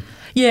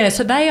 Yeah,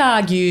 so they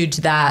argued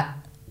that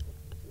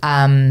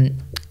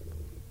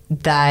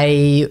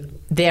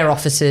their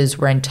officers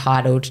were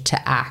entitled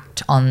to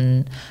act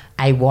on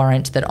a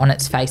warrant that on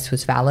its face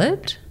was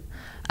valid,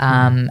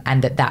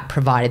 and that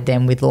provided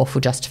them with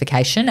lawful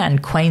justification.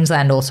 And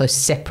Queensland also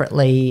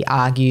separately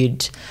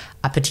argued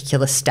a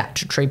particular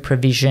statutory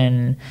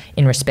provision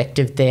in respect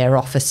of their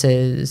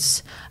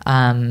officers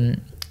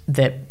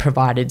that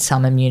provided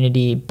some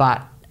immunity,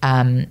 but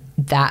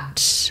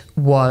that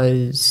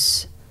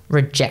was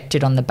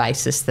rejected on the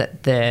basis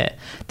that the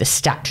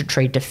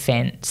statutory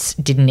defence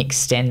didn't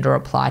extend or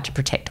apply to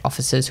protect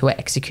officers who are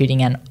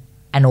executing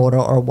an order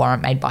or a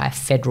warrant made by a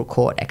federal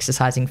court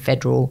exercising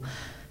federal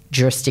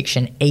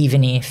jurisdiction,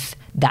 even if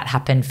that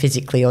happened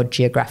physically or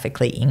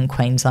geographically in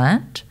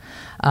Queensland.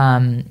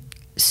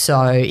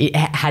 So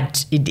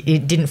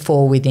it didn't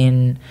fall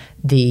within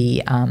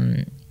the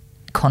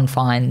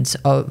confines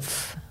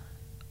of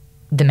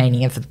the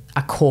meaning of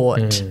a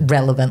court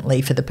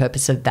relevantly for the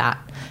purpose of that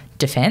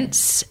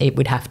defence. It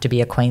would have to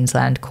be a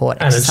Queensland court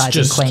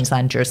exercising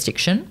Queensland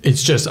jurisdiction.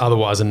 It's just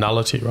otherwise a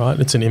nullity, right?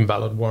 It's an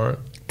invalid warrant.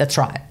 That's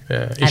right.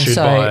 Yeah, issued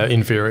by an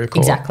inferior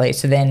court. Exactly.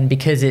 So then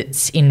because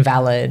it's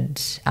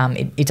invalid,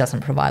 it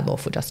doesn't provide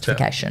lawful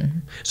justification.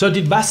 Yeah. So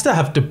did Vasta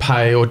have to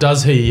pay, or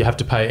does he have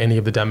to pay any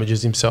of the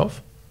damages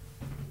himself?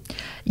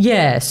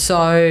 Yeah.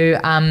 So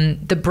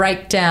the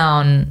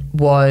breakdown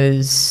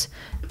was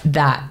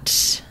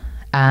that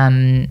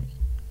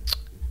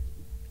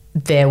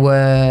there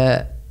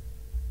were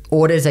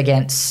orders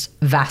against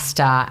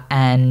Vasta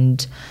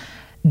and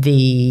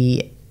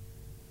the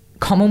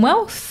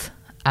Commonwealth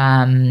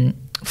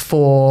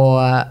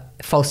for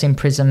false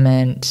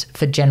imprisonment,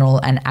 for general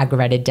and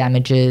aggravated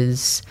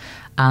damages,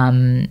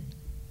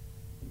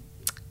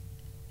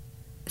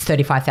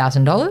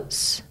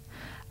 $35,000.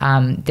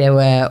 There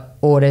were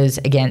orders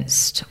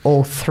against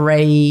all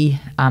three,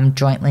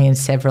 jointly and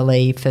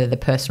severally, for the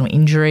personal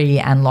injury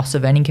and loss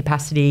of earning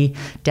capacity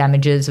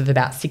damages of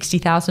about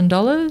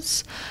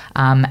 $60,000.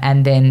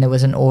 And then there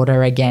was an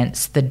order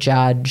against the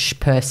judge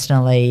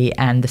personally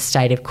and the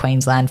state of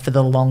Queensland for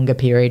the longer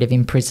period of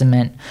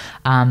imprisonment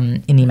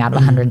in the amount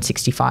of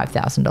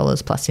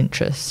 $165,000 plus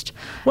interest.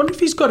 I wonder if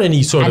he's got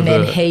any sort and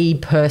of then he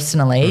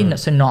personally,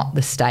 so not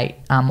the state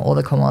or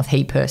the Commonwealth,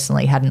 he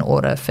personally had an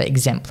order for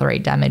exemplary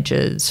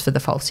damages for the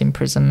false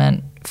imprisonment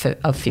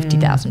of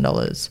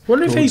 $50,000. I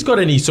wonder if he's got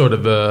any sort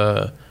of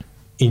a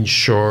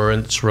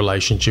insurance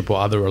relationship or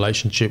other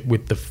relationship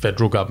with the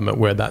federal government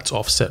where that's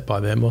offset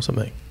by them or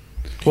something.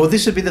 Well,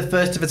 this would be the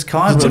first of its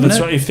kind, wouldn't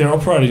it? If they're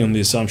operating on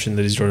the assumption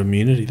that he's got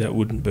immunity, that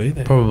wouldn't be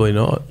there. Probably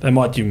not. They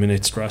might give him an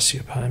ex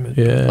gratia payment.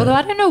 Yeah. Although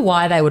I don't know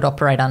why they would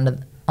operate on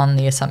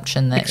the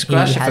assumption that Ex he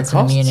gratia for has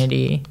costs?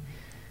 immunity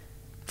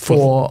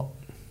for...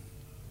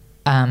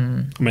 I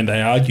mean,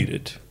 they argued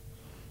it.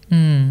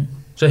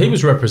 So he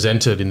was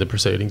represented in the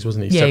proceedings,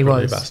 wasn't he? Yeah, he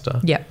Separately, was.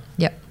 Vasta. Yep.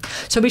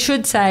 So we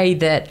should say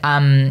that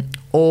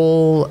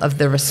all of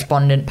the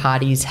respondent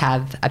parties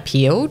have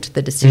appealed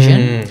the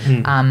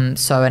decision.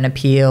 So an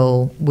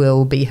appeal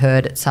will be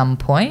heard at some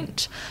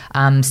point.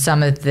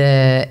 Some of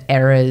the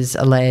errors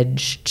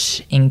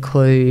alleged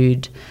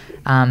include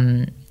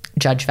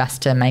Judge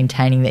Vasta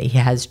maintaining that he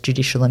has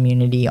judicial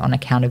immunity on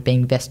account of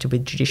being vested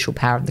with judicial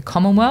power of the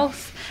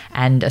Commonwealth,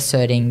 and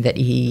asserting that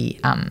he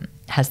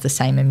has the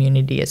same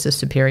immunity as a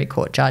Superior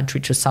Court judge,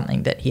 which was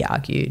something that he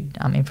argued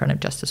in front of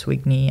Justice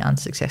Wigney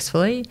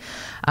unsuccessfully.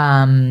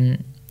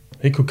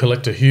 He could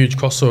collect a huge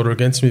cost order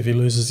against him if he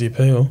loses the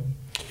appeal.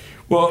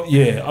 Well,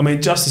 yeah. I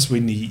mean, Justice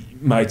Wigney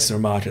made the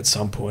remark at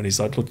some point. He's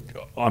like, look,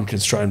 I'm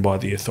constrained by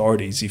the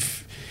authorities.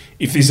 If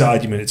this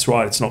argument it's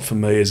right, it's not for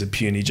me as a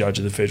puny judge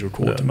of the federal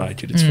court to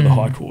make it. It's for the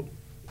High Court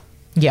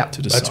Yep.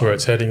 to decide. That's where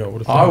it's heading, I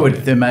would have I thought.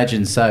 would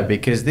imagine so,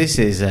 because this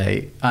is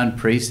a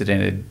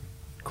unprecedented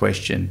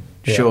question,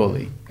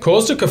 surely.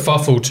 Caused a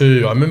kerfuffle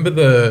too. I remember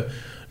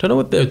don't know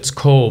what it's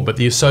called, but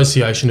the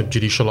Association of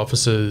Judicial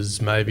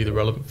Officers, maybe the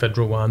relevant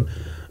federal one,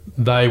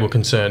 they were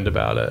concerned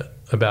about it,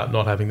 about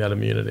not having that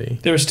immunity.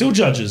 There are still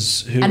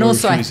judges who And are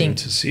also, I refusing think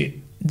to sit.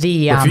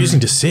 Refusing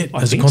to sit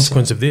I as a think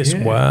consequence so. of this.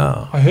 Yeah.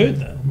 Wow. I heard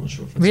that. I'm not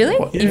sure if it's Really?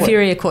 what- yeah.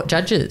 Inferior Court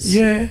judges?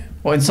 Yeah.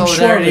 Well, in I'm sure I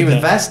solidarity read with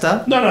that.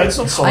 Vasta. No, it's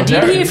not I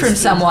solidarity. did hear from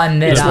someone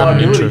that... It's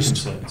liability interest.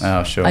 concerns.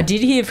 Oh, sure. I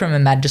did hear from a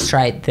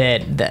magistrate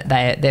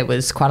that there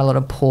was quite a lot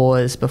of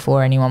pause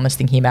before anyone was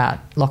thinking about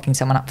locking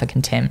someone up for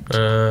contempt.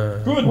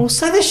 Good. Well,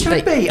 so there should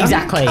But be.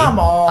 exactly. I mean, come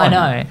on. I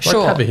know. Like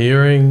Sure. have a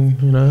hearing,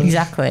 you know.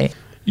 Exactly.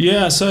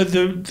 Yeah, so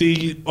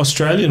the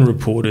Australian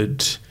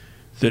reported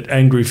that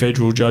angry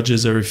federal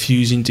judges are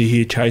refusing to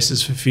hear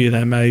cases for fear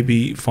they may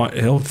be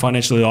held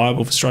financially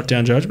liable for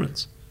struck-down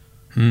judgments.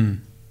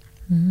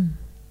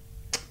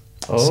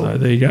 Oh. So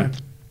there you go.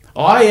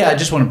 I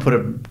just want to put a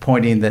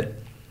point in that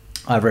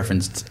I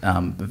referenced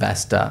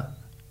Vasta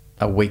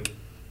a week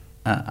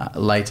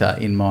later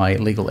in my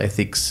legal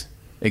ethics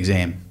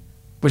exam,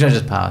 which I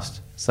just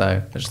passed.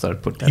 So I just thought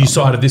I'd put that You on.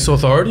 cited this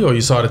authority or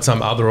you cited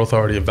some other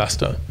authority of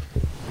Vasta?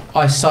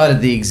 I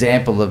cited the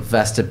example of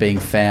Vasta being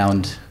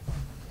found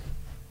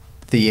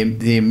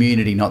the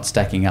immunity not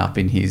stacking up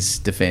in his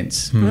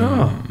defence.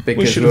 Oh, we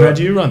Because should have had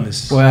you run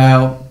this.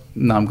 Well,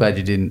 no, I'm glad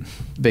you didn't,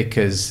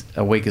 because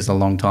a week is a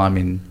long time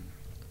in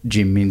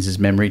Jim Minns'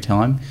 memory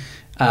time.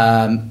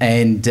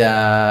 And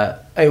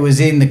it was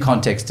in the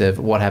context of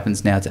what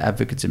happens now to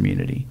advocates'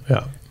 immunity.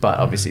 Yeah. But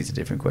obviously it's a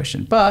different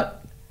question.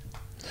 But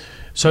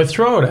So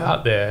throw it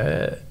out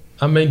there.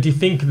 I mean, do you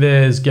think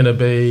there's going to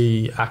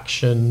be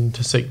action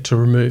to seek to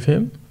remove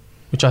him?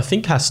 Which I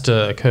think has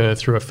to occur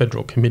through a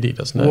federal committee,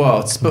 doesn't it? well,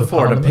 it's Of the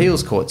before an Parliament.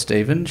 appeals court,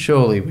 Stephen.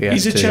 Surely we have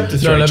He's to... a Chapter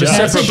 3 No, no, but judge.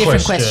 That's a separate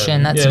different question.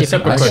 question. That's Yeah, a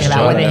different separate question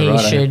about question. whether he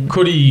Righto. should...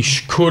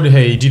 Could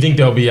he? Do you think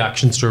there'll be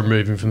actions to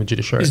remove him from the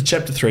judiciary? He's a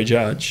Chapter 3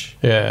 judge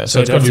Yeah, so So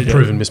it's got to he'd be have to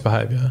proven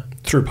misbehaviour.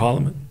 through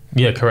Parliament.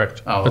 Yeah,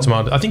 correct. Oh. That's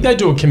my. I think they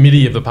do a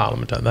committee of the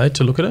parliament, don't they,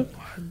 to look at it?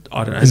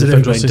 I don't know. In Has the it ever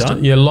federal been system.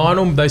 done? Yeah,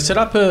 Lionel. They set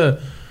up a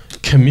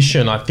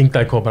commission. I think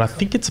they call, it, but I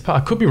think it's. I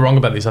could be wrong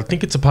about this. I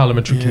think it's a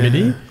parliamentary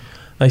committee.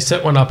 They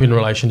set one up in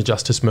relation to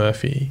Justice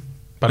Murphy,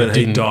 but it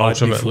he didn't died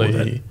before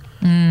ultimately.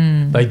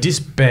 that. They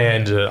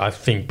disbanded it, I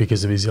think,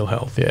 because of his ill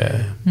health.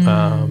 Yeah.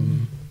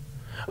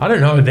 I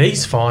don't know.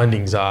 These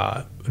findings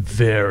are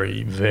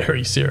very,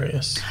 very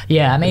serious.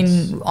 Yeah, I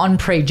mean, on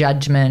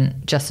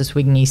prejudgment, Justice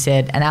Wigney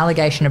said an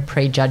allegation of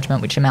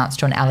prejudgment, which amounts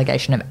to an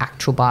allegation of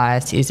actual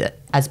bias, is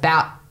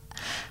about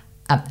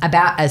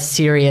as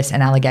serious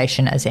an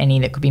allegation as any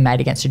that could be made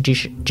against a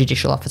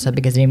judicial officer,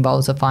 because it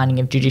involves a finding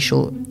of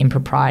judicial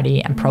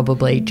impropriety and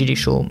probably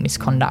judicial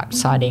misconduct,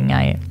 citing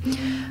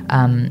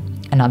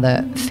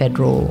another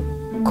federal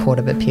court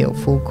of appeal,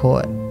 full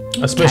court.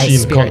 Especially in the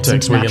Spirits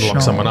context where you can lock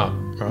International. someone up,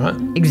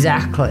 right?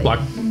 Exactly. Like,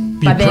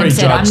 but then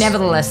said, I'm prejudged-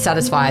 nevertheless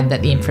satisfied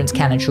that the inference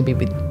can and should be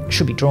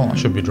drawn.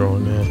 Should be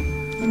drawn,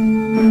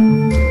 yeah.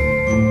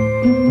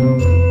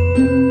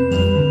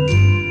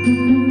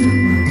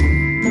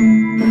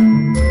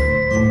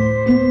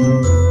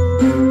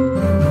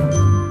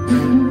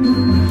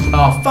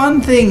 Oh,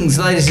 fun things,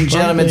 ladies and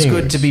gentlemen. It's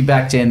good things. to be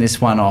back to end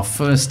this one off.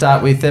 We're going to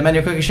start with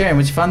Manuel Kokosharan.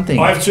 What's your fun thing?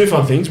 I have two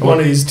fun things. One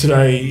is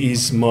today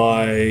is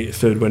my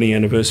third wedding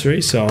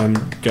anniversary, so I'm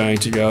going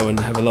to go and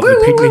have a lovely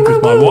picnic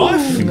with my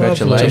wife.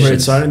 Congratulations. I'm very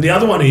excited. And the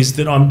other one is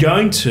that I'm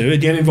going to,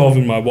 again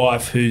involving my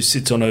wife, who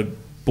sits on a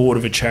board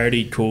of a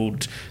charity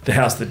called The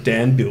House That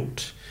Dan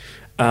Built,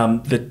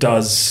 that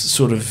does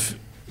sort of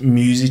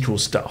musical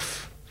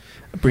stuff.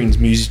 It brings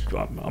music.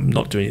 I'm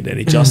not doing it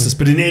any justice,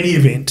 but in any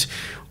event,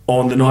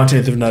 on the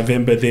 19th of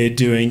November, they're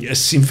doing a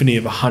symphony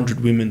of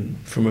 100 women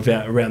from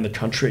around the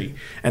country.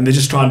 And they're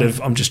just trying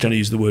to, I'm just going to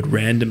use the word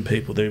random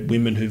people. They're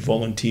women who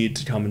volunteered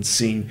to come and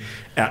sing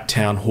at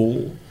Town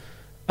Hall.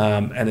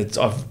 And it's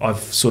I've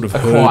sort of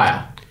heard...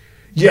 choir.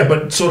 Yeah,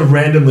 but sort of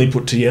randomly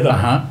put together.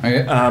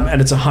 Okay.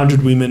 And it's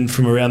 100 women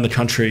from around the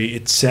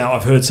country.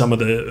 I've heard some of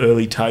the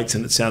early takes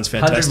and it sounds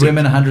fantastic. 100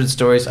 women, 100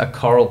 stories, a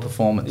choral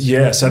performance.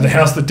 Yeah, so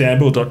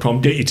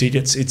thehousethатdanbuilt.com. Get your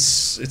tickets.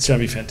 It's going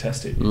to be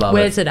fantastic. Love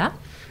Where's it. it at?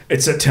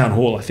 It's at Town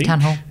Hall, I think.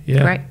 Town Hall.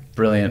 Yeah. Great.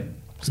 Brilliant.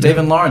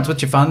 Stephen Lawrence,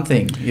 what's your fun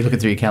thing? You're looking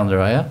through your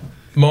calendar, are you?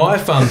 My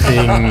fun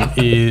thing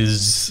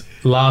is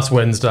last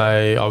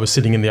Wednesday I was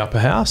sitting in the upper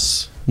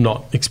house,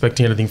 not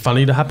expecting anything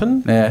funny to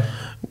happen. Yeah.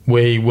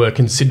 We were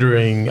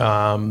considering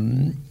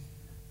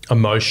a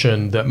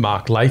motion that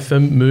Mark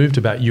Latham moved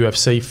about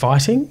UFC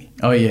fighting,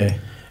 Oh, yeah.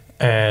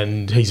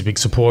 and he's a big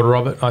supporter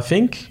of it, I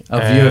think.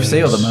 Of And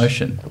UFC or the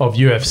motion? Of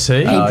UFC.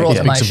 He brought He's the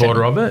a big motion.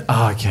 supporter of it.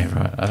 Oh, okay,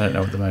 right. I don't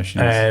know what the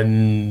motion is.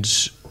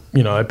 And,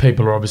 you know,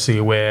 people are obviously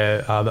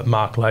aware that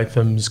Mark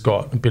Latham's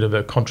got a bit of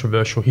a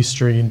controversial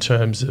history in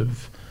terms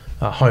of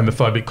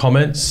homophobic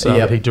comments Yep.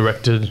 that he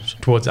directed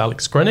towards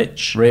Alex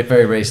Greenwich.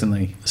 Very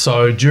recently.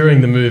 So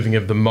during the moving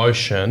of the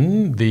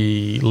motion,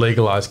 the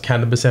legalised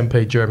cannabis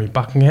MP Jeremy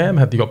Buckingham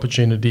had the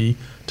opportunity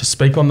to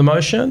speak on the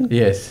motion.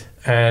 Yes.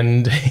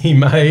 And he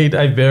made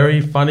a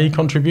very funny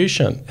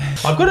contribution.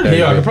 I've got it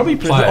here. I could probably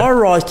play I it.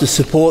 rise to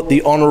support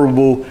the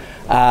honourable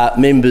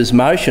member's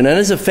motion, and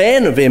as a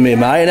fan of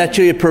MMA and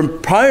actually a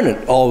proponent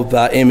of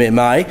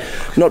MMA,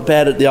 not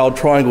bad at the old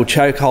triangle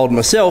chokehold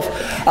myself,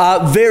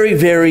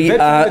 very,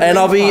 and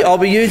I'll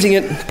be using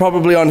it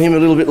probably on him a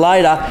little bit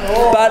later,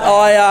 but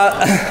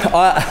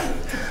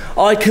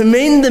I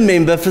commend the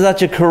member for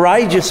such a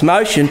courageous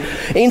motion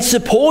in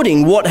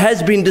supporting what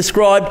has been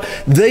described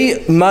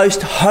the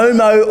most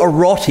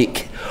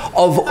homoerotic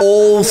of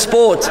all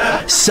sports.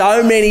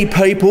 So many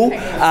people,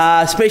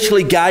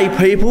 especially gay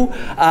people,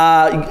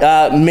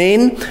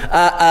 men,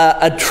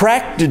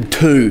 attracted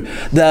to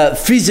the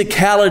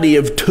physicality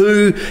of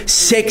two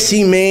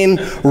sexy men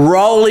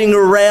rolling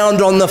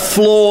around on the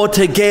floor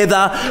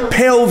together,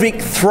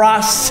 pelvic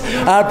thrusts,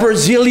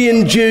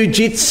 Brazilian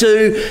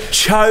jiu-jitsu,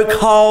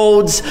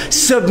 chokeholds,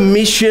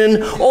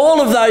 submission,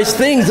 all of those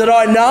things that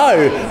I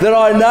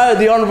know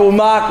the Honourable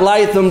Mark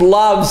Latham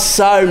loves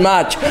so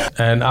much.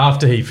 And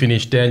after he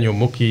finished, Daniel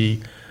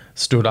Mookie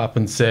stood up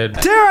and said,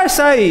 Dare I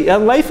say,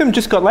 Latham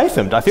just got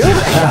Lathamed, I feel.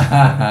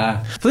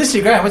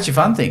 Felicity Grant, what's your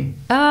fun thing?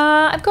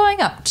 I'm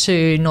going up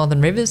to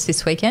Northern Rivers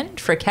this weekend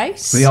for a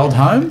case. The old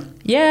home?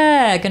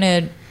 Yeah,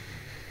 gonna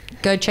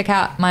go check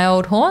out my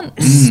old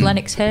haunts,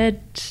 Lennox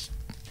Head,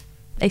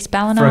 East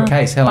Ballina. For a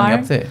case, how long are you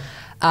Byron. up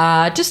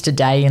there? Just a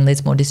day in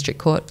Lismore District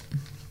Court.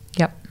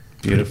 Yep,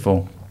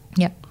 Beautiful.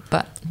 yep.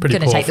 But Pretty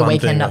gonna cool take the fun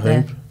weekend thing, up I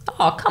there. think.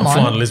 Oh, come I'm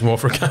flying on. to Lismore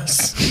for a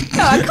case.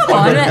 Oh, come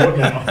on.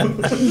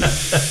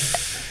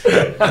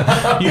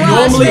 You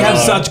normally have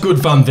such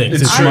good fun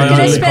things. It's I'm my going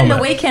to only spend the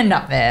comment. weekend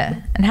up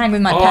there and hang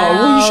with my Oh, pals.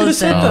 well, you should have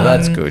said and- that. Oh,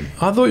 that's good.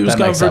 I thought you was That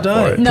going makes for a up for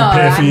day. it. No,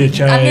 Prepare for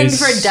your I'm in chase.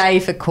 for a day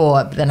for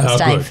court, but then I'm Oh,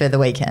 staying good. for the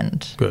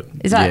weekend. Good.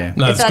 Is that, Yeah.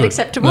 No, is it's that good.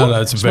 acceptable?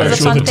 No, it's Is very that a I'm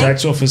sure fun the thing?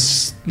 tax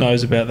office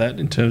knows about that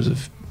in terms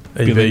of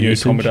EV billing your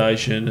usage.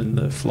 accommodation and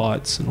the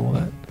flights and all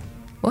that.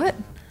 What?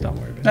 Don't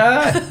worry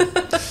about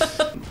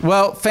it.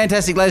 Well,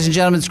 fantastic, ladies and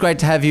gentlemen. It's great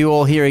to have you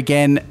all here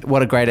again.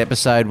 What a great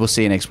episode. We'll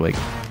see you next week.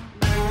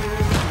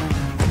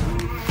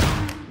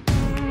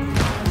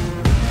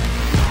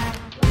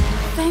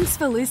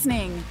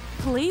 listening.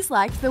 Please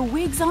like The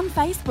Wigs on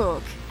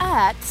Facebook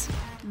at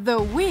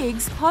The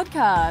Wigs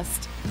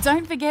Podcast.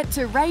 Don't forget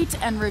to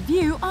rate and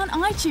review on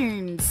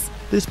iTunes.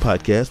 This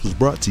podcast was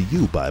brought to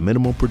you by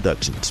Minimal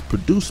Productions,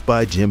 produced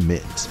by Jim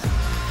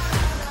Mintz.